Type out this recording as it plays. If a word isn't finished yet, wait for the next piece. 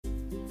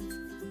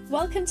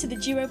Welcome to the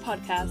Duo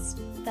podcast.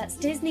 That's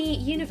Disney,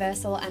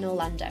 Universal and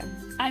Orlando.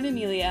 I'm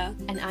Amelia.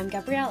 And I'm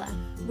Gabriella.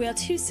 We are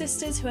two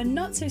sisters who are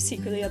not so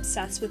secretly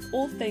obsessed with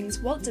all things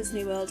Walt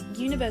Disney World,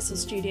 Universal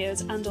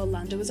Studios and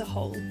Orlando as a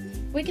whole.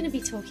 We're going to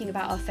be talking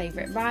about our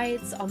favourite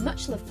rides, our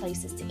much-loved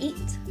places to eat,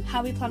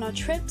 how we plan our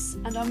trips,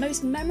 and our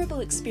most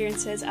memorable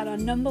experiences at our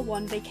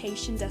 #1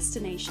 vacation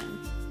destination.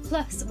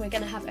 Plus, we're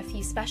going to have a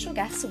few special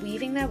guests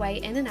weaving their way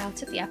in and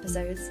out of the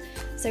episodes,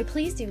 so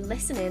please do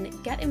listen in,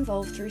 get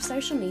involved through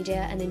social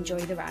media and enjoy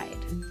the ride.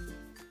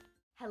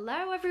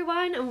 Hello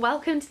everyone and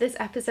welcome to this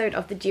episode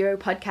of the Duo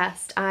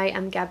podcast. I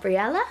am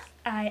Gabriella.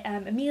 I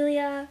am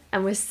Amelia.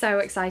 And we're so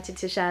excited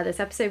to share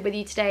this episode with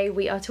you today.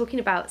 We are talking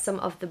about some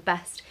of the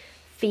best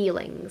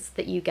feelings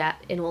that you get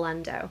in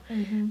Orlando.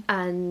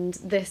 And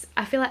this,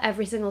 I feel like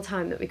every single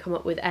time that we come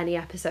up with any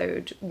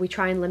episode, we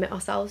try and limit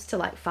ourselves to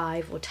like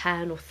 5 or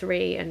 10 or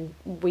 3 and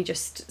we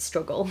just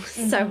struggle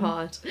so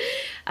hard.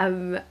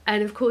 And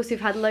of course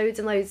we've had loads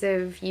and loads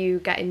of you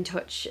get in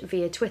touch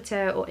via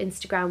Twitter or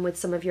Instagram with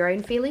some of your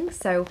own feelings.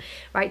 So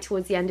right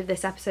towards the end of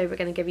this episode, we're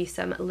going to give you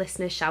some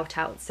listener shout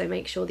outs. So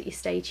make sure that you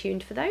stay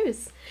tuned for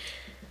those.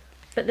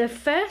 But the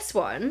first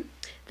one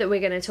that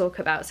we're going to talk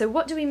about. So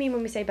what do we mean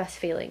when we say best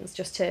feelings?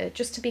 Just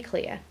to be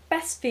clear.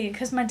 Best feeling,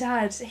 because my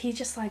dad, he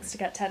just likes to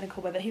get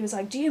technical with it. He was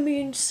like, do you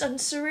mean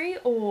sensory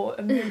or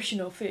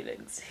emotional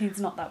feelings?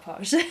 He's not that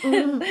posh.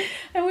 And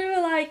we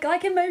were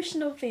like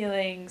emotional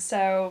feelings.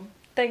 So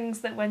things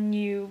that when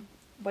you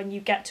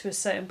get to a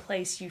certain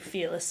place, you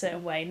feel a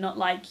certain way, not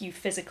like you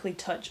physically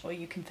touch or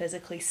you can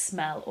physically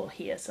smell or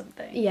hear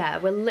something. Yeah,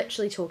 we're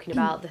literally talking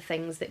about the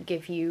things that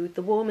give you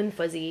the warm and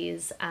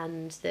fuzzies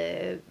and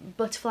the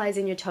butterflies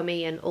in your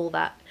tummy and all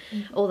that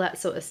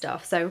sort of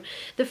stuff. So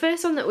the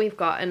first one that we've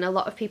got, and a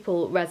lot of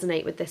people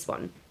resonate with this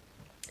one,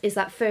 is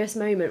that first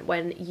moment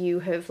when you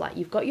have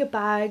you've got your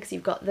bags,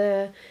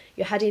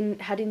 you're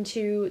heading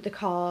to the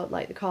car,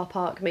 like the car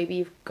park, maybe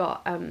you've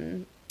got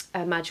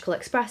a Magical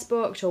Express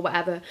booked or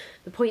whatever.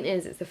 The point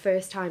is, it's the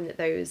first time that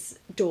those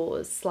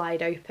doors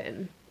slide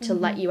open to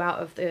let you out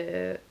of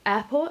the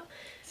airport,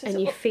 so and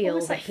you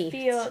feel the heat.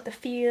 The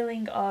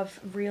feeling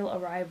of real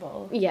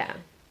arrival. Yeah.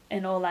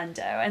 In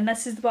Orlando. And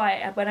this is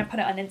why when I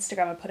put it on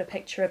Instagram, I put a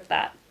picture of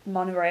that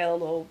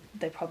monorail, or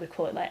they probably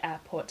call it like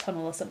airport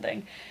tunnel or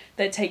something,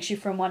 that takes you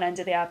from one end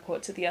of the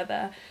airport to the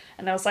other.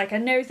 And I was like, I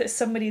know that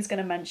somebody's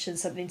going to mention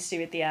something to do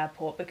with the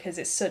airport because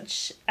it's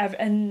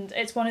and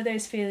it's one of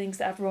those feelings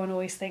that everyone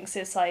always thinks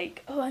it's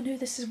like, oh, I know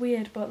this is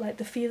weird, but like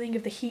the feeling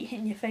of the heat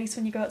hitting your face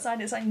when you go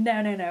outside, it's like,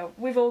 no,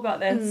 we've all got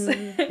this.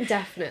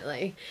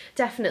 Definitely.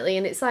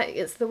 And it's like,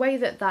 it's the way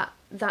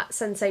that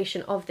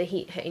sensation of the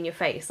heat hitting your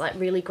face like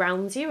really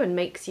grounds you and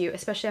makes you,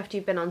 especially after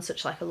you've been on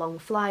such like a long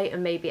flight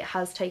and maybe it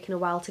has taken a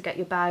while to get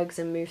your bags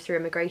and move through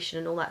immigration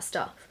and all that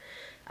stuff,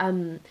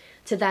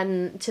 to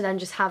then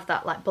just have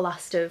that like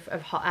blast of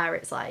hot air.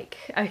 It's like,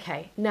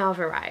 okay, now I've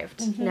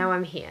arrived, now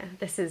I'm here,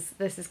 this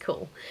is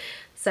cool.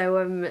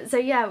 So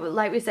yeah,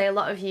 like we say, a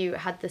lot of you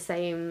had the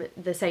same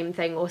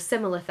thing or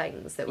similar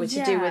things that were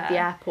to do with the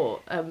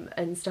airport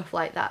and stuff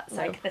like that. So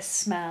like the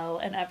smell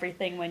and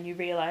everything when you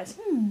realise,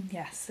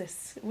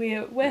 yes,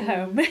 we're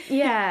home.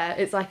 Yeah,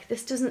 it's like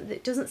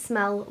it doesn't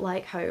smell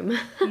like home.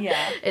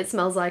 Yeah. It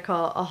smells like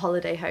our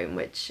holiday home,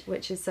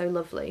 which is so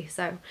lovely.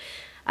 So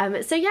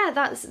yeah,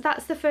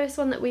 that's the first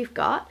one that we've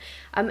got.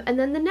 And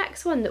then the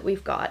next one that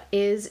we've got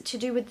is to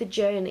do with the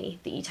journey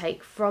that you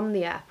take from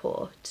the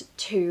airport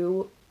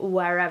to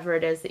wherever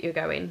it is that you're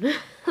going,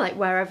 like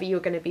wherever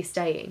you're going to be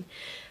staying.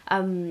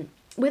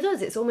 With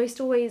us,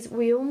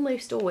 we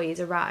almost always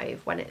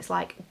arrive when it's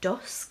like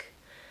dusk.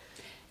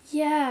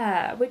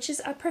 Yeah, which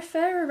is, I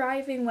prefer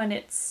arriving when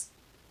it's,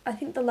 I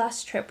think the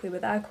last trip we were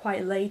there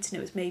quite late and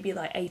it was maybe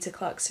like 8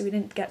 o'clock, so we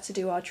didn't get to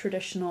do our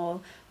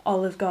traditional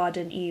Olive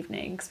Garden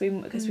evening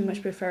because we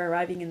much prefer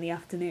arriving in the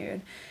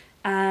afternoon.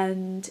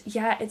 And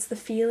yeah, it's the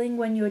feeling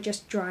when you're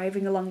just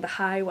driving along the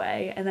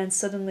highway and then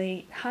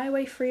suddenly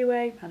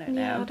freeway, I don't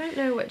know. Yeah, I don't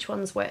know which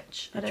one's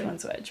which.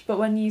 But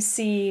when you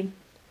see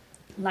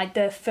like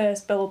the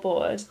first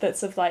billboard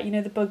that's of like, you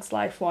know, the Bugs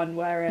Life one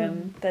where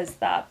there's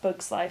that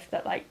Bugs Life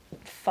that like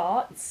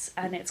farts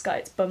and it's got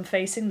its bum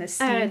facing, the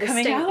steam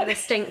coming out. The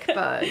stink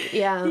bug,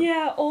 yeah.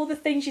 Yeah, all the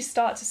things you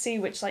start to see,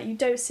 which like you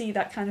don't see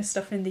that kind of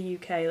stuff in the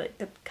UK, like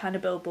the kind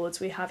of billboards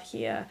we have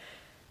here.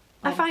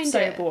 I find so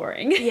it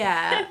boring.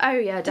 Yeah. Oh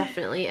yeah,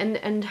 definitely.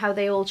 And how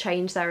they all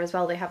change there as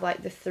well. They have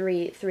like the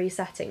three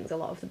settings, a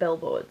lot of the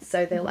billboards.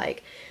 So they're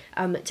like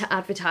to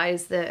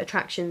advertise the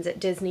attractions at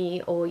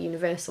Disney or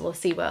Universal or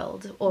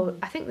SeaWorld, or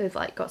I think they've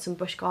like got some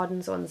Busch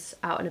Gardens ones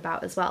out and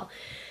about as well.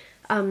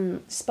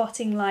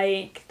 Spotting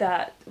like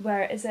that,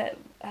 where is it?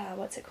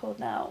 What's it called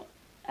now?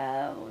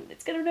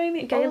 It's gonna annoy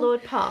me.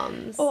 Gaylord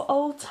Palms.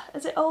 Or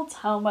is it Old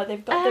Town, where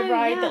they've got the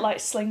ride that like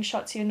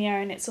slingshots you in the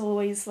air and it's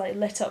always like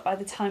lit up by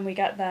the time we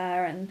get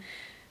there. And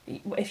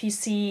if you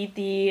see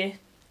the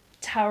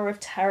Tower of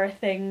Terror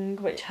thing,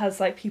 which has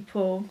like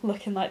people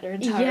looking like they're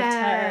in Tower of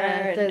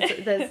Terror.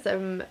 There's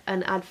an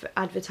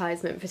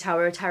advertisement for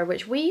Tower of Terror,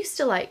 which we used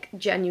to like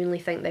genuinely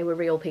think they were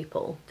real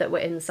people that were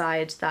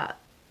inside that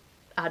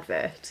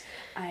advert.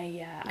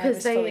 I Because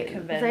was fully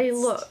convinced. they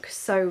look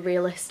so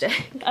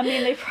realistic. I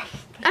mean, they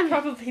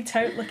probably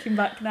don't looking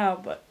back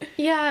now, but...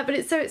 Yeah, but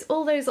it's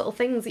all those little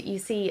things that you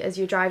see as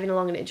you're driving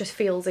along, and it just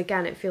feels,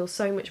 again, it feels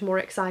so much more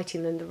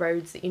exciting than the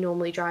roads that you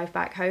normally drive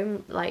back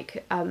home.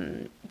 Like,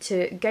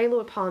 to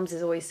Gaylord Palms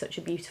is always such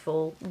a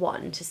beautiful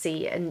one to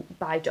see and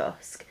by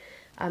dusk,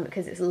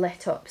 because it's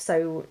lit up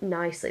so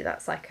nicely.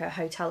 That's like a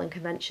hotel and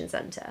convention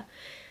centre.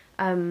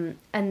 And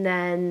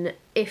then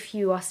if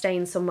you are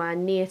staying somewhere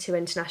near to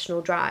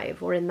International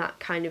Drive or in that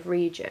kind of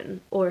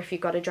region, or if you've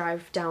got to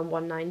drive down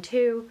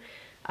 192,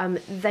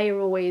 they are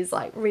always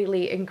like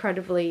really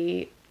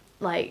incredibly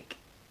like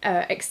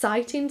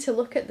exciting to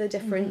look at the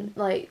different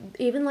like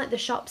even like the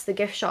shops, the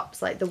gift shops,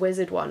 like the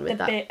Wizard one with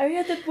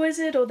the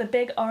Wizard, or the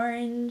big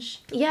orange.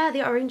 Yeah,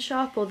 the orange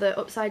shop, or the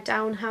upside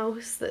down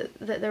house that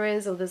there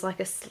is, or there's like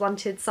a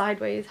slanted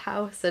sideways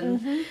house,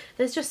 and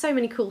there's just so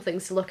many cool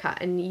things to look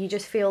at, and you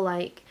just feel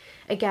like,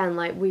 again,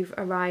 like we've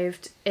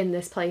arrived in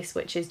this place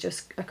which is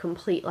just a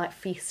complete like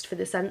feast for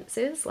the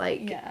senses.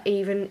 Like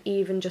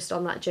even just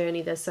on that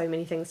journey, there's so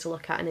many things to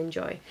look at and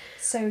enjoy.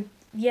 So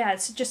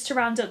just to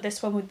round up,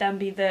 this one would then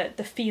be the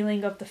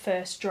feeling of the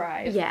first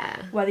drive.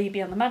 Yeah. Whether you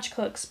be on the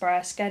Magical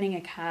Express, getting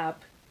a cab,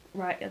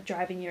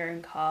 driving your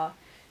own car,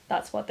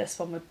 that's what this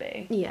one would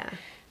be. Yeah.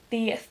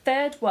 The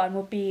third one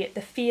would be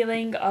the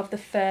feeling of the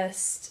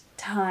first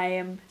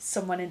time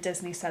someone in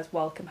Disney says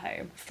welcome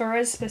home. For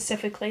us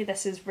specifically,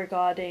 this is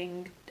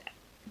regarding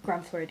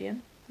Grand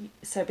Floridian.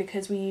 So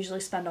because we usually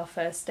spend our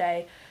first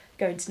day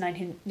going to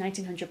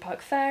 1900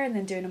 Park Fair and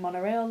then doing a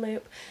monorail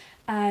loop,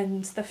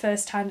 and the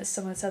first time that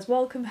someone says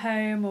welcome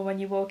home, or when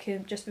you walk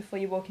in, just before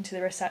you walk into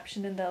the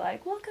reception and they're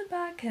like welcome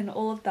back and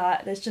all of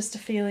that, there's just a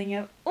feeling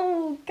of,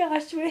 oh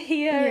gosh, we're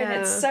here.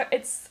 And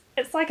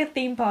it's like a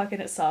theme park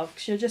in itself,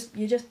 because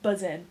you're just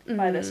buzzing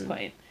by this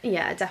point.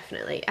 Yeah,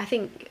 definitely. I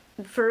think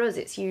for us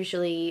it's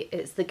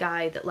the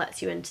guy that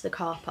lets you into the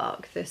car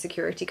park, the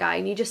security guy,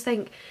 and you just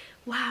think,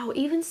 wow,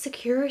 even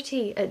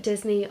security at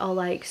Disney are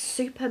like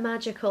super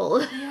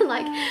magical. Yeah.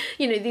 Like,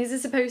 you know, these are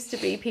supposed to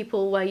be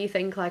people where you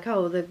think like,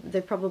 oh,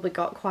 they've probably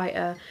got quite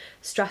a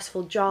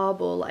stressful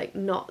job, or like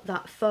not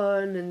that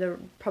fun, and they're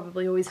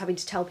probably always having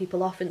to tell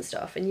people off and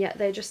stuff, and yet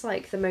they're just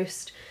like the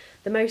most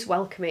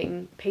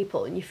welcoming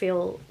people, and you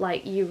feel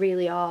like you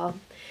really are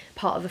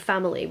part of a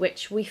family,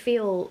 which we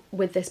feel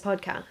with this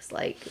podcast.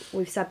 Like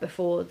we've said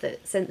before,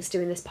 that since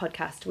doing this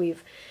podcast,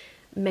 we've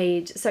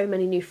made so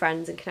many new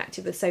friends and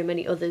connected with so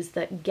many others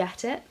that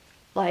get it,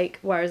 like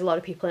whereas a lot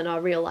of people in our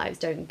real lives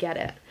don't get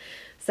it.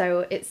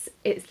 So it's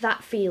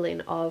that feeling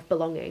of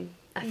belonging,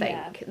 I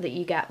think, that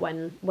you get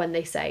when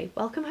they say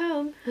welcome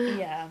home.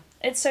 Yeah,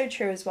 it's so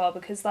true as well,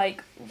 because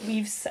like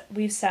we've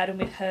said and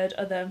we've heard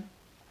other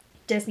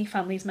Disney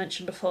families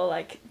mention before,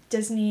 like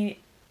Disney,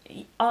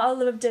 our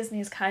love of Disney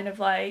is kind of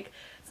like,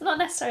 it's not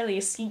necessarily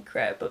a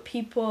secret, but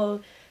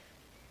people,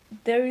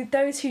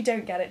 those who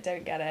don't get it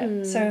don't get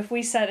it. So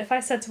if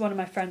I said to one of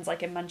my friends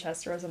like in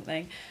Manchester or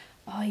something,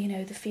 oh, you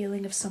know, the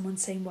feeling of someone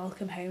saying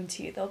welcome home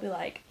to you, they'll be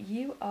like,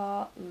 you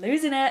are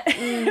losing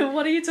it.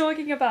 What are you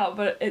talking about?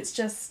 But it's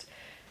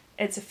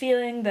a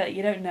feeling that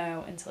you don't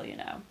know until you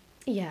know.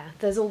 Yeah,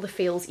 there's all the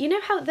feels. You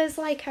know how there's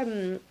like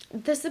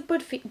there's a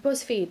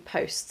BuzzFeed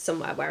post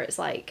somewhere where it's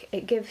like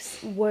it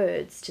gives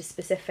words to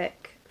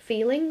specific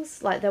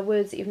feelings, like they're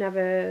words that you've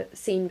never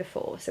seen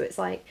before. So it's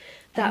like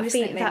that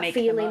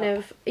feeling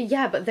of,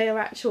 yeah, but they are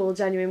actual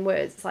genuine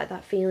words. It's like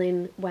that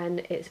feeling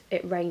when it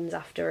rains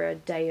after a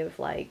day of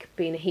like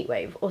being a heat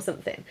wave or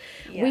something.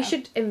 Yeah. We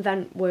should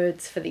invent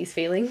words for these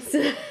feelings.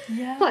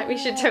 Yeah. Like we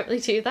should totally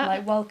do that.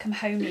 Like welcome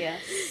home,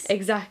 yes.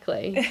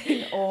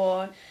 Exactly.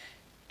 Or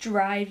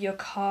drive your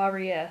car,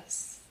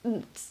 yes.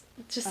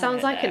 Just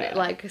sounds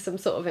like some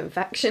sort of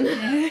infection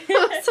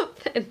or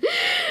something.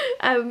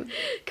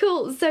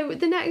 Cool. So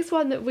the next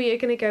one that we are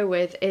going to go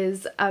with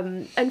is,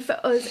 and for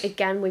us,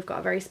 again, we've got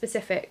a very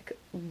specific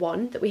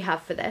one that we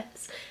have for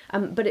this,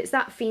 but it's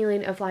that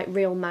feeling of like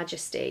real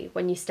majesty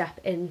when you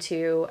step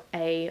into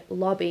a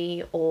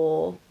lobby,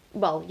 or,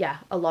 well, yeah,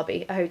 a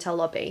hotel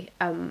lobby,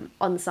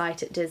 on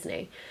site at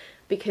Disney.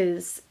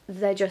 Because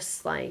they're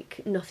just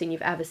like nothing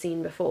you've ever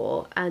seen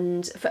before.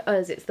 And for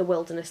us, it's the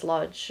Wilderness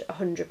Lodge,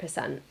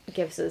 100%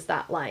 gives us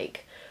that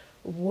like,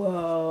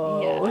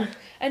 whoa. Yeah.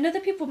 And other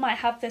people might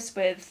have this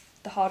with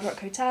the Hard Rock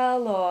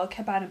Hotel or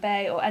Cabana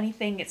Bay or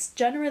anything. It's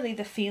generally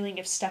the feeling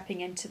of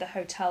stepping into the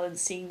hotel and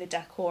seeing the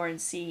decor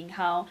and seeing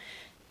how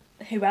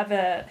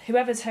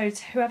whoever's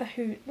hotel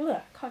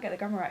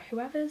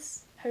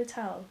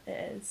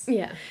it is.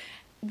 Yeah.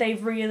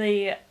 They've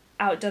really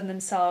outdone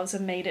themselves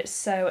and made it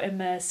so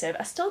immersive.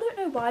 I still don't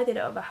know why they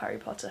don't have a Harry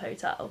Potter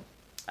hotel.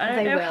 I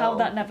don't know how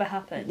that never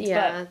happened.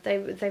 Yeah,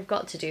 they've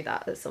got to do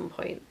that at some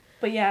point.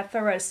 But yeah,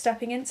 for us,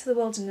 stepping into the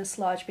Wilderness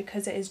Lodge,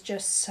 because it is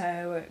just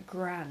so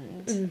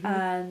grand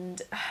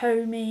and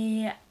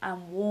homey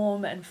and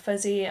warm and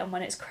fuzzy, and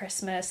when it's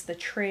Christmas, the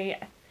tree,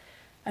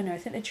 I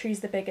think the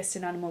tree's the biggest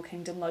in Animal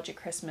Kingdom Lodge at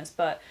Christmas,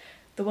 but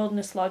the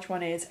Wilderness Lodge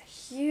one is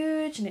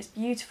huge and it's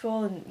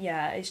beautiful, and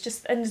yeah, it's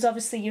just, and there's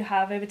obviously, you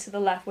have over to the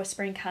left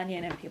Whispering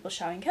Canyon and people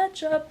showering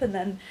ketchup, and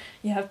then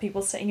you have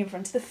people sitting in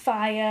front of the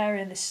fire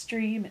and the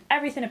stream, and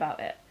everything about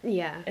it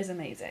is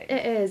amazing.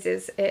 It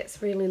is,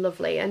 it's really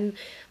lovely. And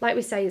like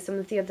we say, some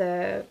of the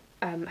other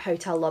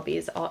hotel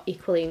lobbies are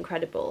equally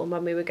incredible. And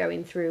when we were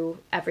going through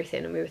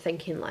everything, and we were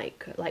thinking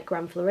like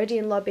Grand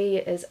Floridian lobby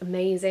is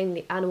amazing,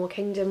 the Animal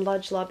Kingdom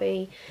Lodge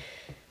lobby,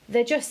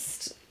 they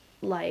just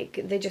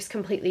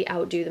completely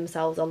outdo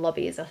themselves on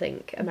lobbies, I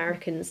think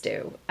Americans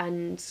do.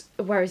 And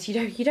whereas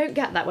you don't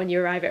get that when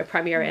you arrive at a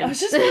Premier Inn. I was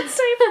just about to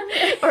say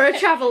or a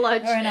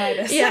Travelodge. Or an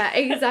Ibis. Yeah,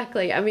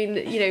 exactly. I mean,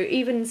 you know,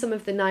 even some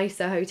of the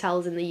nicer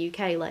hotels in the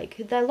UK, like,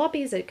 their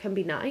lobbies can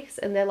be nice,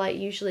 and they're like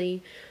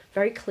usually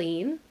very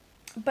clean.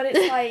 But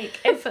it's like,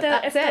 if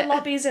the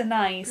lobbies are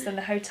nice, then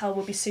the hotel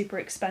will be super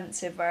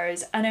expensive,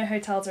 whereas I know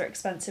hotels are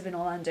expensive in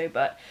Orlando,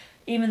 but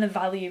even the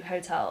value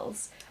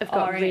hotels have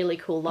got really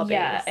cool lobbies.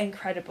 Yeah,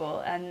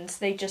 incredible, and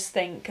they just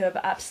think of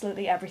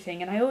absolutely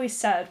everything. And I always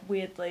said,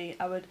 weirdly,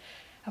 I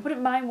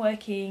wouldn't mind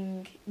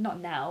working,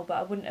 not now, but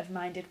I wouldn't have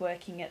minded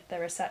working at the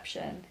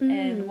reception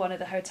in one of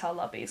the hotel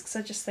lobbies, because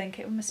I just think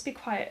it must be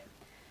quite,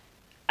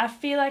 I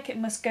feel like it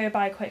must go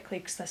by quickly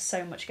because there's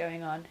so much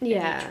going on in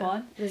each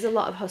one. There's a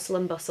lot of hustle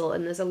and bustle,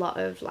 and there's a lot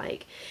of,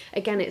 like,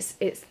 again, it's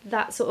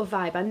that sort of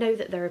vibe. I know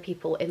that there are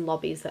people in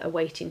lobbies that are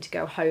waiting to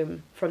go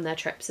home from their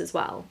trips as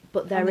well,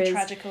 but there is... On the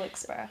Tragical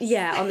Express.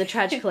 Yeah, on the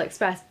Tragical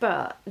Express,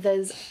 but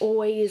there's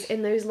always,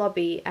 in those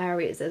lobby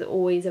areas, there's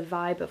always a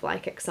vibe of,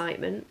 like,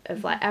 excitement,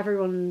 of, like,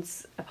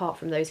 everyone's, apart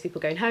from those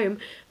people going home,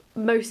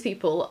 most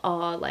people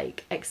are,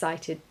 like,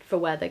 excited for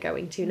where they're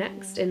going to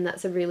next, and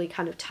that's a really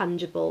kind of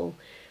tangible...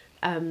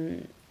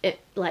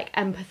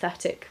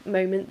 empathetic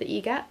moment that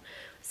you get.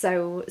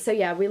 So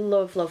yeah, we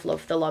love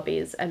the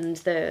lobbies and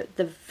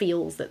the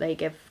feels that they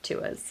give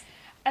to us.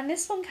 And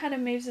this one kind of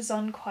moves us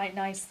on quite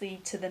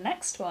nicely to the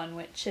next one,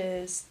 which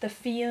is the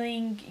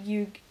feeling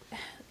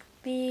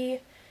the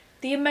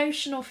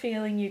emotional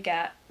feeling you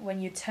get when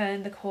you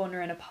turn the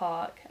corner in a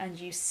park and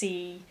you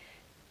see,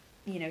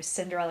 you know,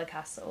 Cinderella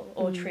Castle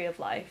or Tree of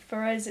Life.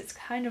 For us, it's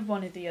kind of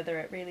one or the other.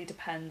 It really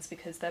depends,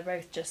 because they're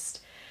both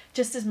just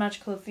as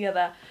magical as the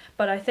other.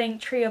 But I think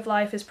Tree of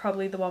Life is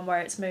probably the one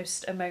where it's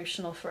most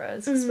emotional for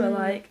us, because we're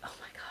like, oh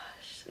my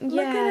gosh,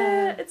 look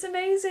at it, it's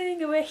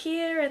amazing, and we're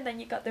here, and then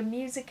you got the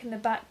music in the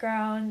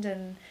background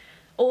and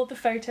all the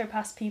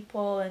PhotoPass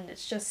people, and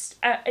it's just,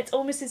 it's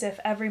almost as if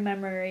every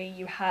memory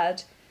you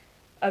had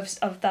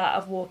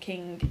of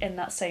walking in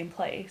that same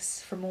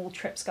place from all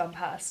trips gone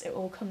past, it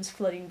all comes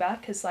flooding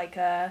back as like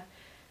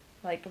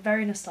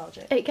very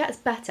nostalgic. It gets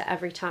better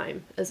every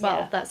time as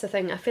well. Yeah. That's the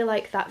thing. I feel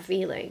like that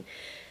feeling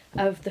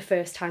of the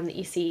first time that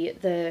you see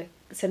the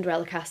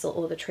Cinderella Castle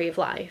or the Tree of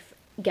Life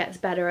gets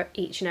better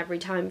each and every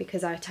time,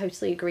 because I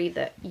totally agree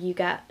that you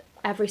get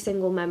every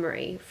single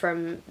memory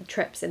from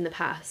trips in the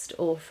past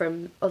or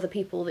from other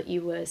people that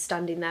you were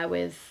standing there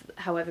with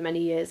however many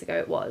years ago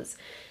it was,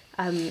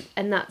 and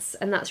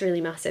that's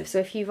really massive. So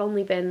if you've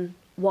only been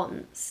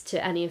once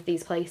to any of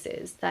these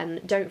places,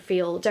 then don't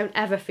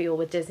ever feel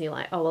with Disney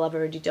like, oh well, I've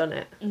already done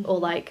it, or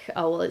like,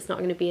 oh well, it's not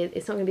going to be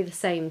the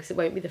same because it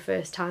won't be the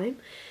first time,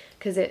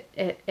 because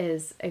it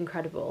is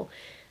incredible.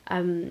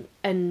 And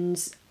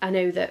I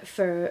know that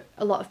for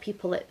a lot of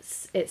people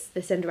it's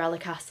the Cinderella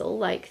Castle,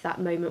 like that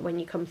moment when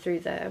you come through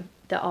the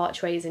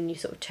archways and you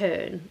sort of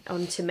turn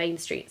onto Main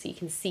Street so you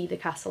can see the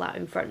castle out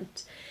in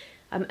front,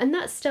 and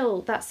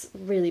that's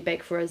really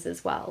big for us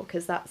as well,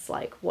 because that's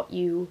like what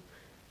you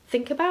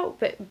think about,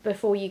 but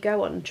before you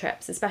go on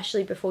trips,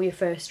 especially before your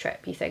first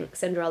trip, you think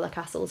Cinderella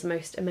Castle's the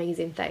most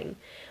amazing thing,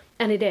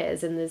 and it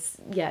is, and it's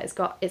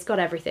got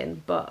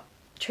everything, but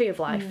Tree of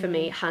Life for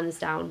me hands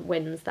down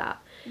wins that.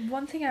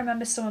 One thing I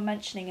remember someone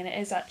mentioning, and it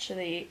is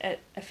actually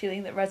a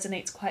feeling that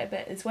resonates quite a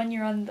bit, is when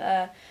you're on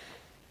the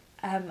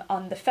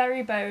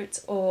ferry boat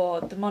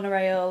or the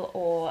monorail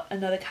or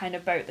another kind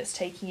of boat that's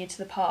taking you to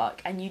the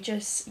park, and you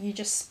just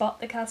spot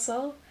the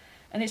castle.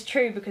 And it's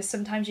true, because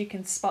sometimes you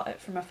can spot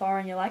it from afar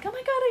and you're like, oh my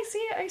god,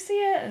 I see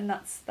it, and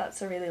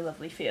that's a really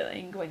lovely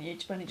feeling when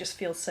it just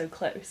feels so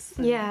close.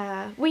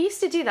 Yeah, we used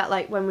to do that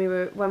like when we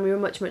were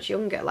much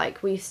younger.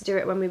 Like we used to do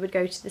it when we would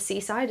go to the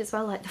seaside as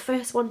well. Like the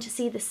first one to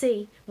see the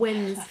sea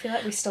wins. I feel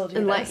like we still do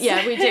and this. Like,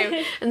 yeah, we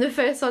do. And the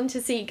first one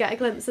to get a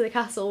glimpse of the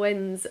castle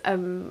wins.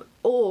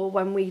 Or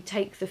when we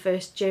take the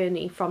first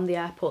journey from the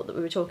airport that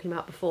we were talking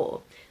about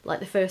before, like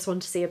the first one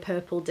to see a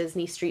purple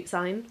Disney street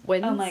sign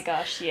wins. Oh my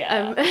gosh,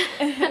 yeah.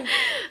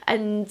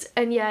 And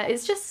yeah,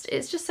 it's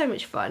just so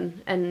much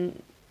fun,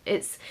 and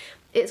it's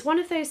one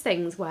of those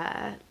things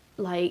where,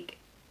 like,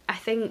 I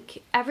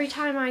think every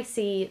time I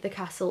see the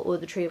castle or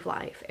the Tree of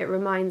Life, it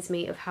reminds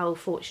me of how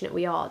fortunate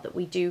we are that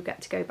we do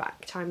get to go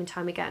back time and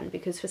time again,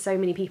 because for so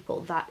many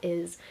people that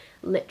is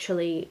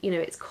literally, you know,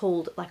 it's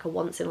called like a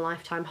once in a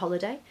lifetime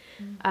holiday.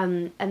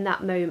 And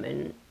that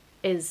moment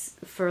is,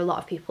 for a lot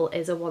of people,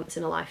 is a once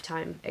in a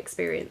lifetime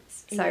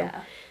experience.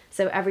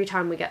 So every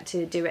time we get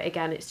to do it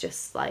again, it's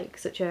just like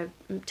such a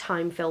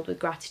time filled with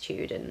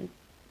gratitude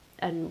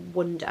and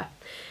wonder.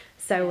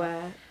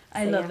 So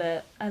I love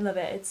it. I love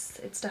it.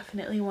 It's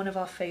definitely one of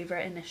our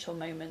favourite initial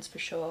moments for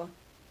sure.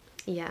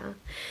 Yeah.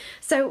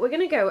 So we're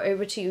going to go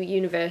over to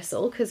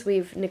Universal because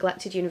we've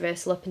neglected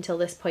Universal up until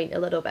this point a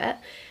little bit.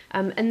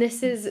 And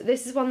this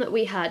is one that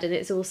we had, and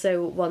it's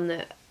also one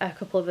that a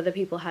couple of other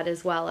people had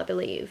as well, I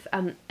believe.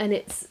 And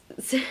it's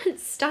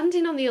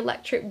standing on the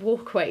electric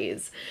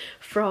walkways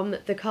from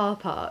the car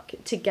park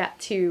to get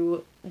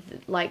to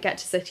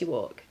City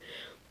Walk.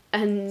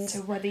 And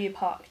so whether you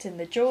parked in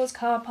the Jaws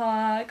car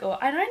park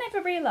and I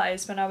never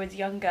realised when I was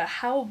younger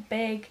how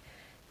big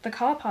the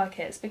car park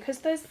is, because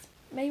there's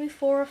maybe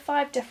 4 or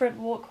 5 different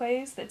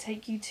walkways that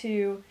take you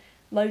to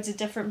loads of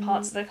different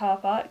parts of the car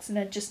parks, and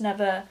I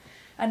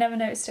never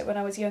noticed it when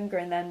I was younger.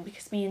 And then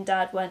because me and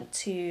Dad went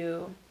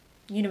to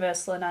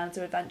Universal and Islands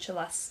of Adventure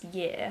last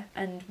year,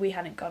 and we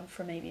hadn't gone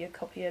for maybe a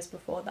couple of years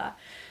before that,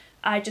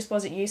 I just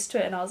wasn't used to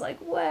it, and I was like,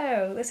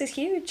 whoa, this is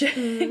huge.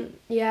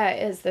 Yeah,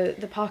 it is.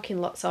 The parking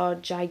lots are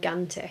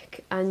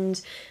gigantic, and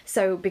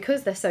so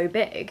because they're so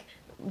big,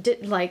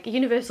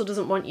 Universal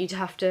doesn't want you to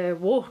have to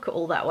walk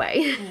all that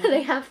way.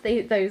 They have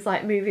those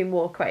like moving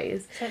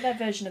walkways. It's like their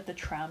version of the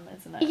tram,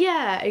 isn't it?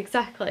 Yeah,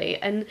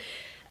 exactly. And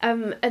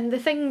the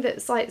thing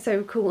that's like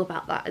so cool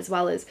about that as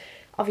well is,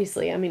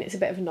 obviously, I mean, it's a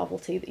bit of a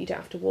novelty that you don't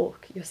have to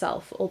walk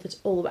yourself all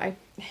the way.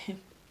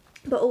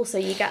 But also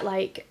you get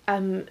like,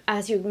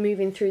 as you're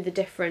moving through the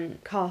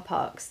different car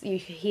parks, you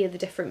hear the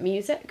different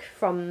music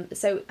from,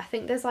 so I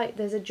think there's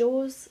a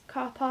Jaws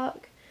car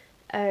park.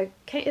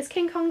 Is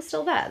King Kong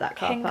still there, that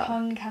car King park?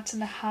 Kong, Cat in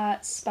the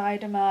Hat,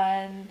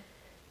 Spider-Man,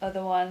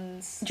 other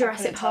ones.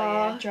 Jurassic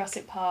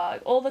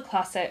Park, all the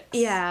classics.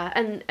 Yeah,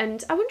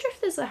 and I wonder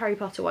if there's a Harry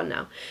Potter one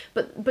now.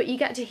 But you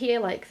get to hear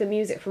like the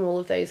music from all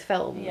of those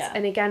films. Yeah.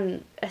 And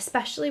again,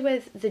 especially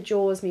with the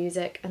Jaws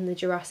music and the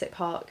Jurassic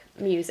Park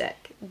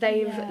music,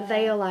 they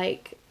are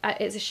like,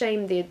 it's a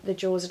shame the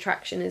Jaws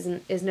attraction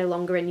is no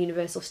longer in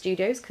Universal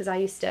Studios, because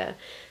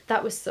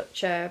that was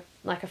such a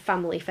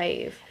family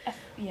fave.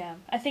 Yeah,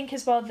 I think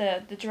as well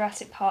the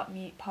Jurassic Park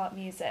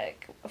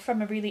music,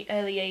 from a really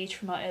early age,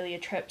 from our earlier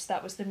trips,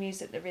 that was the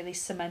music that really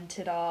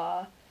cemented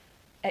our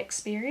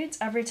experience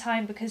every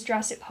time, because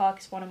Jurassic Park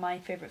is one of my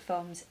favourite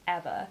films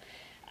ever.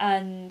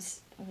 And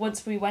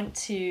once we went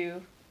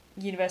to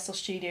Universal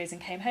Studios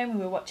and came home and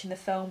we were watching the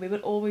film, we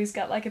would always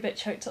get like a bit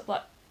choked up,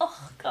 like,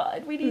 oh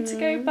God, we need to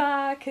go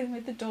back, and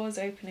with the doors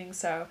opening.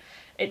 So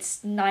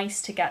it's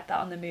nice to get that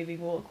on the moving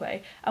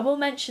walkway. I will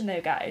mention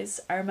though, guys,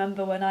 I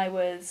remember when I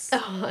was...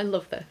 Oh, I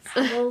love this.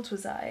 How old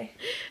was I?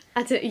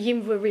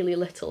 You were really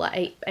little,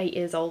 like 8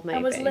 years old maybe.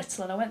 I was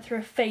little, and I went through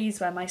a phase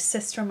where my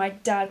sister and my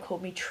dad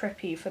called me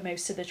Trippy for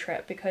most of the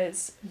trip,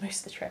 because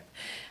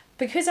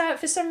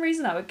for some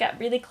reason I would get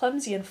really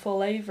clumsy and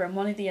fall over, and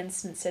one of the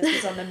instances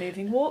was on the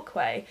moving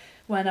walkway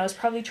when I was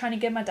probably trying to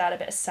give my dad a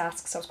bit of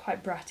sass, because I was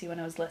quite bratty when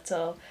I was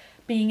little,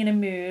 being in a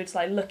mood,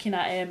 like looking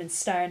at him and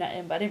staring at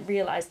him, but I didn't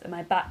realise that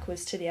my back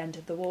was to the end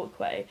of the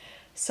walkway.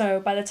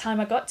 So by the time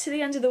I got to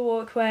the end of the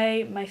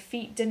walkway, my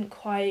feet didn't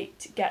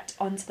quite get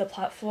onto the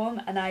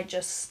platform, and I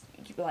just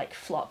like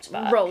flopped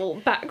back.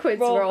 Rolled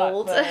backwards.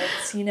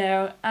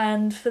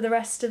 And for the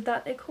rest of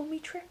that they call me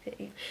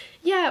Trippy.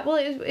 Yeah, well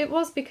it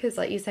was because,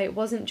 like you say, it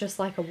wasn't just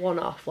like a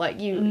one-off. Like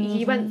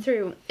you went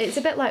through, it's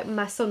a bit like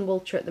my son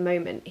Walter at the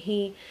moment.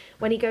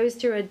 When he goes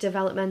through a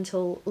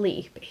developmental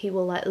leap, he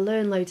will like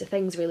learn loads of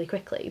things really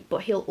quickly,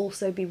 but he'll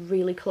also be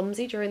really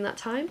clumsy during that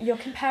time. You're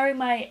comparing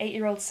my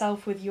 8-year-old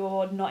self with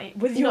your not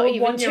even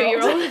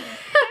 1-year-old.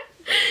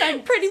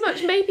 Pretty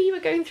much. Maybe you were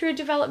going through a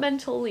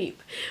developmental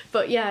leap,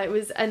 but yeah, it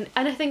was, and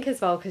I think as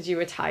well because you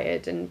were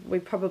tired, and we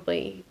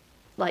probably,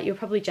 like, you were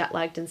probably jet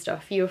lagged and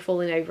stuff, you were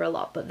falling over a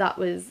lot, but that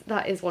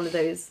is one of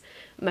those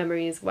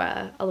memories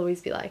where I'll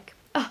always be like,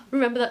 oh,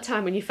 remember that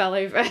time when you fell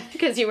over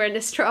because you were in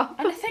a straw?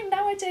 And I think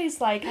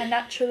nowadays, like, I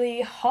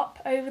naturally hop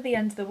over the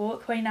end of the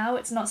walkway now.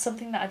 It's not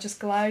something that I just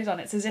glide on.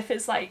 It's as if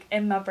it's, like,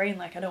 in my brain,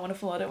 like, I don't want to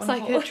fall, It's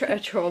like a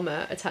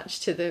trauma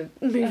attached to the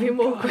moving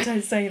walkway.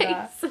 Don't say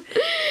that.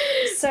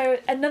 So,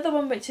 another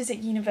one which is at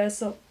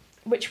Universal,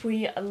 which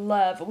we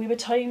love, we were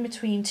toying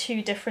between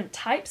 2 different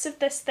types of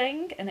this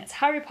thing, and it's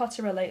Harry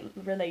Potter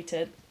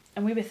related.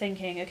 And we were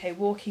thinking, okay,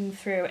 walking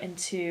through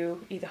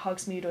into either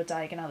Hogsmeade or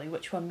Diagon Alley,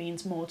 which one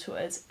means more to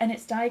us? And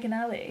it's Diagon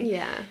Alley.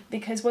 Yeah.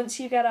 Because once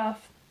you get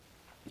off,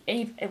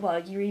 you've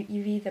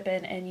either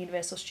been in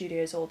Universal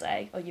Studios all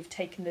day, or you've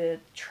taken the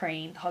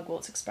train,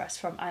 Hogwarts Express,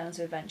 from Islands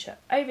of Adventure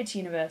over to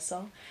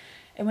Universal.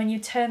 And when you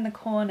turn the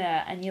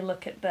corner and you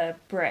look at the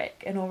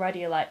brick, and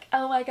already you're like,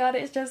 oh my God,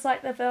 it's just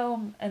like the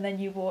film. And then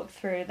you walk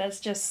through, there's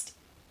just,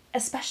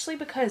 especially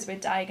because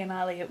with Diagon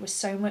Alley, it was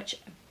so much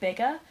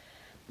bigger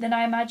than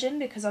I imagined,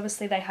 because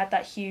obviously they had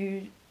that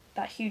huge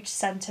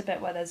centre bit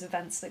where there's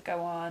events that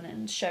go on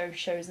and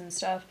shows and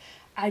stuff.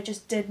 I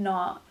just did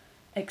not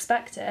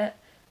expect it,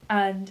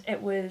 and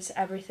it was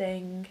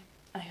everything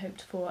I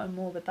hoped for and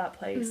more with that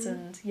place.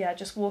 And yeah,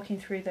 just walking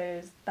through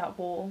that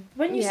wall.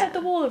 When you said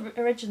the wall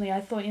originally, I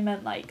thought you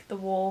meant like the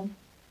wall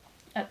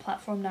at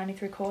platform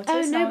 93/4.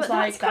 Oh and no, I was but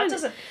like,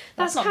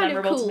 that's not kind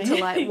of memorable cool to me.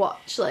 to like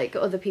watch like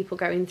other people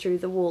going through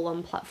the wall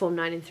on platform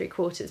 9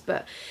 3/4.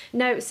 But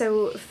no,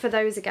 so for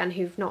those again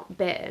who've not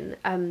been,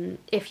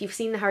 if you've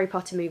seen the Harry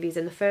Potter movies,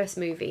 in the first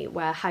movie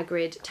where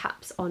Hagrid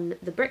taps on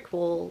the brick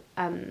wall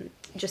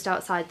just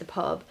outside the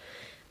pub,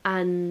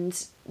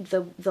 and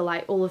the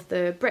like all of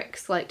the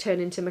bricks like turn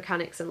into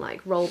mechanics and like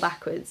roll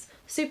backwards,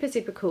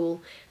 super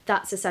cool.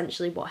 That's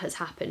essentially what has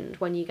happened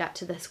when you get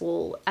to this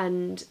wall.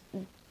 And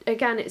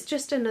again, it's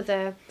just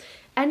another,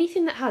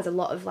 anything that has a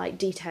lot of like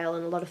detail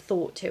and a lot of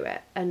thought to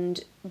it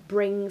and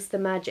brings the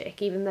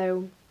magic, even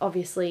though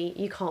obviously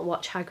you can't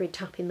watch Hagrid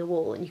tapping the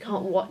wall and you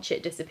can't watch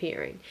it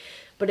disappearing,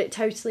 but it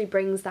totally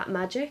brings that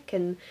magic.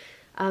 And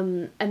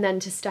then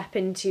to step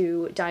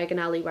into Diagon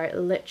Alley, where it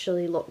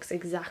literally looks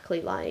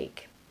exactly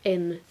like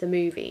in the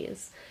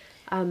movies,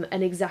 and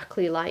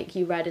exactly like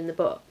you read in the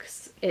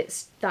books,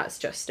 that's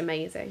just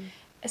amazing.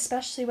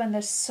 Especially when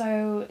there's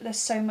so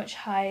much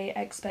high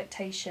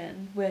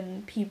expectation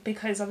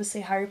because obviously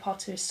Harry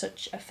Potter is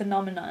such a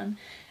phenomenon,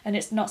 and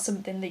it's not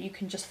something that you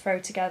can just throw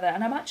together.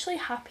 And I'm actually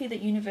happy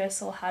that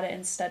Universal had it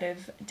instead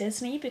of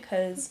Disney,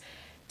 because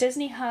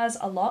Disney has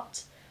a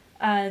lot,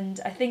 and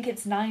I think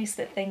it's nice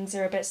that things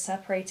are a bit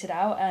separated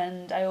out.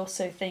 And I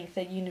also think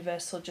that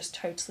Universal just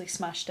totally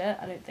smashed it.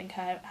 I don't think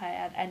I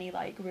had any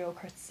like real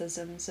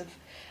criticisms of.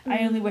 I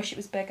only wish it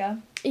was bigger.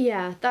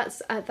 Yeah,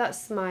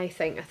 that's my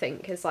thing. I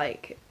think is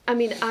like, I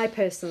mean, I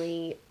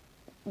personally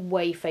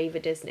way favour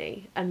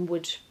Disney and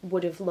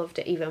would have loved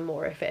it even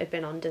more if it had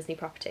been on Disney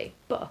property.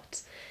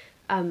 But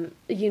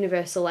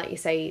Universal, like you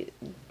say,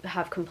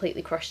 have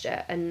completely crushed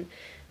it. And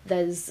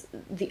there's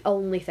the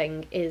only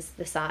thing is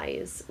the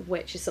size,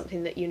 which is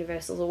something that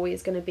Universal's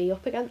always going to be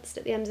up against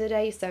at the end of the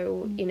day.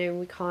 So you know,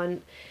 we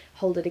can't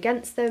hold it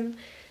against them.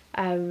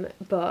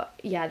 But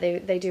yeah,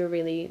 they do a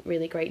really,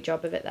 really great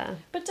job of it there.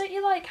 But don't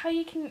you like how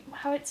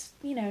it's,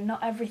 you know,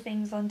 not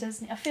everything's on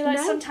Disney? I feel like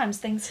sometimes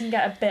things can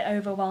get a bit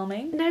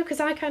overwhelming. No, because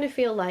I kind of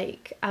feel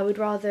like I would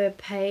rather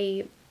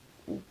pay,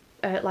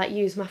 like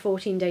use my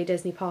 14-day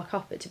Disney Park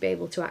hopper to be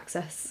able to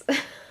access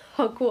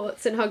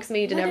Hogwarts and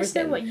Hogsmeade and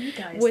everything what you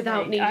guys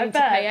without think. needing to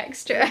pay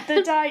extra.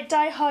 The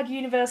die-hard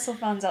Universal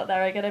fans out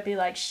there are going to be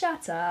like,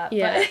 shut up.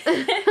 Yeah.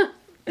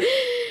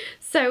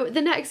 So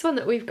the next one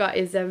that we've got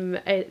is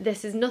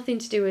this is nothing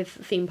to do with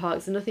theme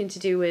parks and nothing to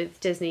do with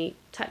Disney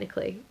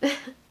technically,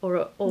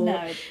 or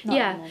no,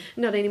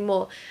 not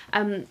anymore.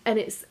 And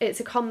it's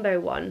a combo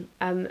one.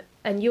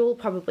 And you'll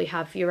probably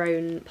have your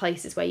own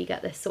places where you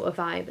get this sort of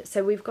vibe.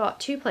 So we've got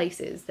two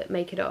places that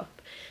make it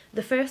up.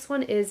 The first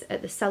one is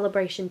at the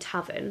Celebration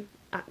Tavern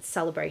at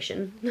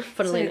Celebration,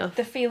 funnily enough.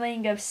 The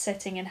feeling of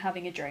sitting and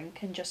having a drink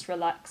and just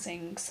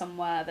relaxing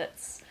somewhere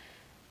that's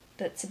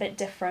a bit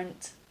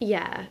different.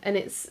 Yeah, and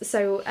it's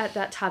so at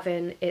that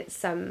tavern,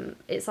 it's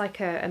like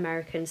a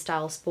American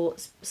style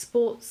sports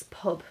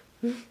pub.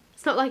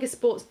 It's not like a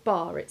sports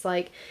bar. It's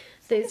like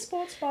a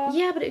sports bar.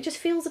 Yeah, but it just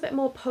feels a bit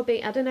more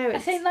pubby. I don't know. I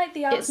think like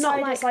the outside it's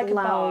not is like a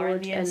bar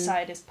and the and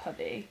inside is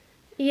pubby.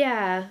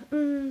 Yeah.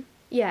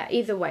 Yeah,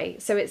 either way.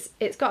 So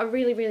it's got a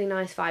really, really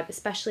nice vibe,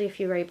 especially if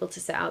you're able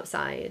to sit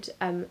outside.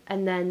 And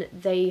then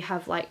they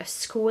have like a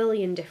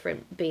squillion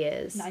different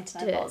beers.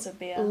 99 bottles of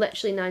beer.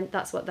 Literally 9,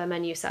 that's what their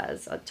menu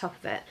says at the top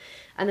of it.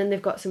 And then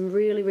they've got some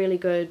really, really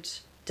good,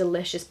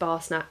 delicious bar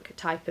snack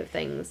type of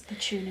things. The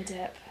tuna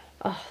dip.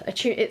 Oh,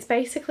 it's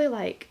basically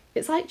like,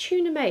 it's like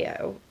tuna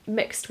mayo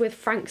mixed with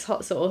Frank's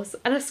hot sauce,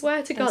 and I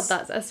swear to God,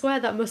 I swear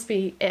that must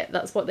be it.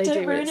 That's what they do.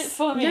 Don't ruin it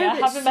for me. No, I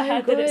have in my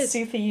head that good. it's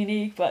super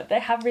unique, but they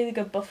have really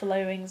good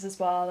buffalo wings as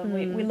well, and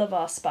we love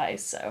our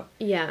spice. So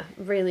yeah,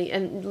 really,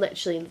 and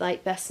literally,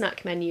 like their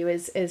snack menu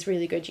is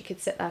really good. You could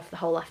sit there for the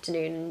whole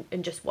afternoon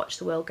and just watch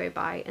the world go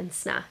by and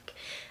snack.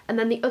 And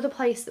then the other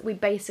place that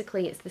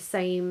it's the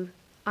same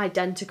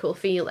identical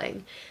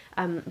feeling,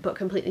 but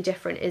completely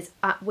different, is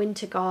at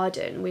Winter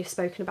Garden. We've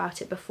spoken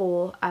about it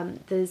before.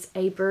 There's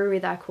a brewery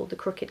there called the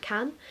Crooked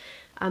Can,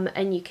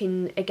 and you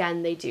can,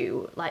 again, they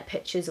do like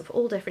pitches of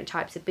all different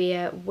types of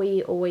beer.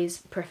 We always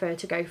prefer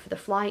to go for the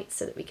flights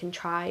so that we can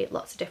try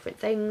lots of different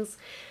things,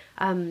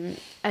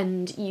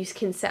 and you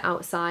can sit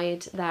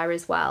outside there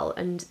as well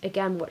and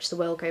again watch the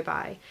world go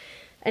by.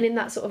 And in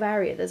that sort of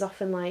area, there's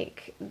often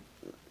like,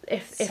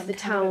 if the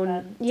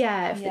town,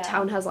 the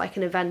town has like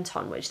an event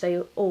on, which they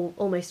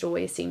almost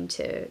always seem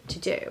to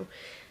do,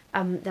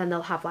 then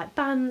they'll have like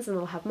bands and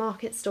they'll have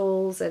market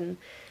stalls, and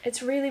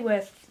it's really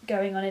worth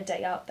going on a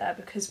day out there,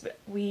 because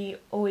we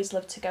always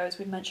love to go, as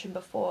we've mentioned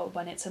before,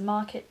 when it's a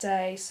market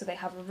day. So they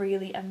have a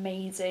really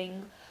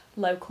amazing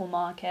local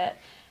market.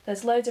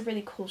 There's loads of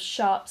really cool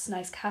shops,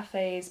 nice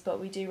cafes, but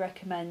we do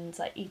recommend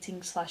like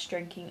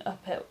eating/drinking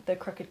up at the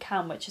Crooked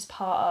Can, which is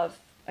part of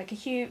like a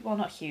huge, well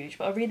not huge,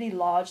 but a really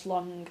large,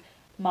 long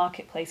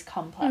marketplace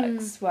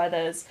complex where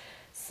there's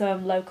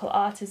some local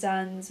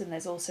artisans and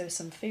there's also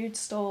some food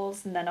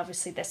stalls, and then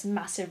obviously this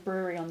massive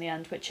brewery on the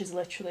end, which is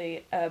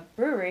literally a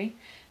brewery,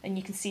 and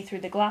you can see through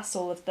the glass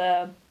all of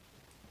the,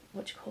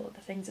 what do you call it,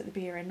 the things that the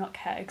beer in, not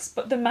kegs,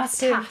 but the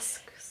massive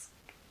casks.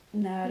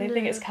 No, I don't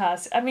think it's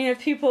cask. I mean,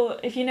 if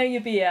you know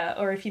your beer,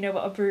 or if you know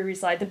what a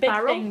brewery's like, the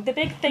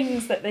big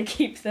things that they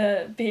keep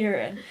the beer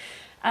in.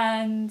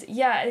 And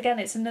yeah, again,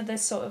 it's another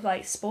sort of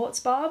like sports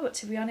bar, but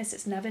to be honest,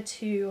 it's never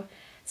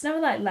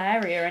like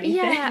Larry or anything.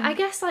 Yeah, I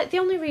guess like the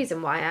only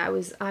reason why I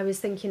was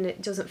thinking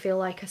it doesn't feel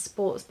like a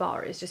sports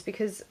bar is just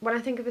because when I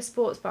think of a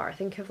sports bar, I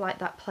think of like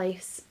that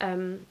place,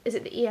 is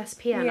it the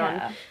ESPN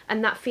on?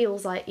 And that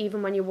feels like,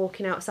 even when you're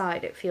walking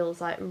outside, it feels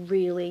like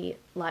really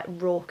like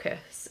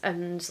raucous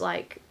and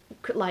like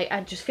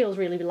it just feels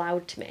really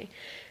loud to me.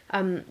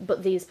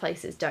 But these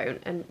places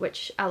don't, and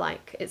which I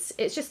like. It's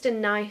just a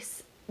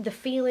nice, the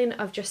feeling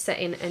of just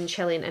sitting and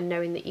chilling and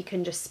knowing that you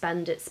can just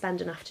spend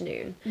an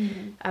afternoon.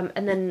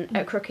 And then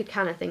at Crooked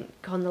Can, I think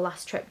on the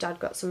last trip, Dad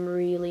got some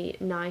really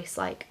nice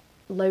like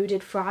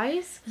loaded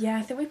fries. Yeah,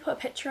 I think we put a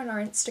picture on our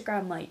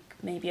Instagram like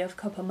maybe a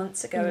couple of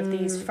months ago of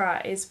these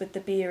fries with the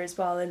beer as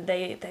well, and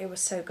they were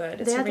so good.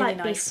 It's they had a really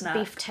like nice snack.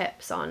 beef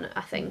tips on,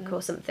 I think,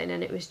 or something,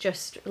 and it was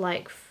just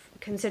like,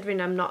 considering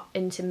I'm not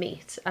into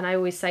meat, and I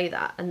always say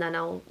that, and then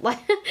I'll like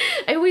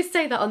I always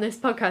say that on this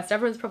podcast,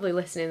 everyone's probably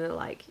listening and they're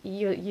like,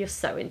 you're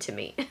so into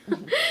meat.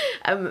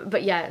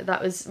 But yeah,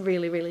 that was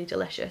really, really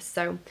delicious.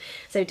 So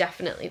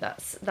definitely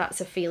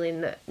that's a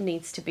feeling that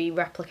needs to be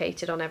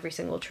replicated on every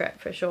single trip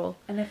for sure.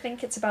 And I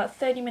think it's about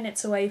 30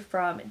 minutes away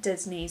from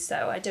Disney,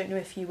 so I don't know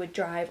if you would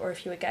drive or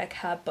if you would get a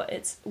cab, but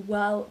it's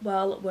well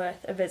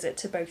worth a visit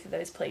to both of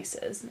those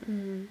places.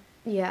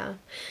 Yeah.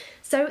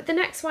 So the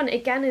next one,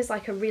 again, is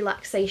like a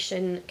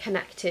relaxation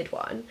connected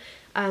one.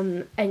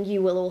 And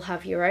you will all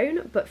have your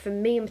own. But for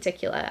me in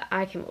particular,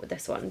 I came up with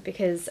this one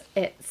because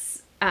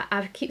it's...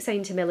 I keep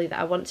saying to Millie that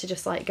I want to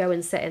just like go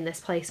and sit in this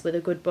place with a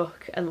good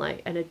book and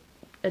like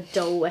a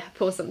Dole Whip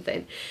or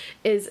something.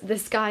 Is the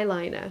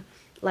Skyliner.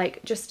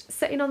 Like just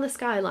sitting on the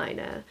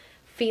Skyliner,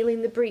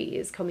 feeling the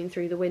breeze coming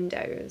through the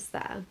windows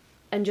there.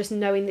 And just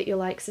knowing that you're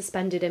like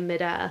suspended in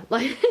midair,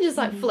 like just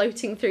like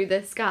floating through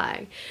the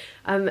sky,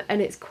 and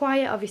it's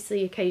quiet.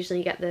 Obviously, occasionally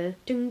you get the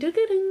ding ding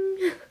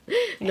ding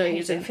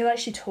noise. I feel like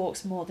she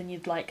talks more than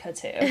you'd like her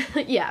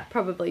to. Yeah,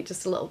 probably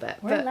just a little bit.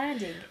 We're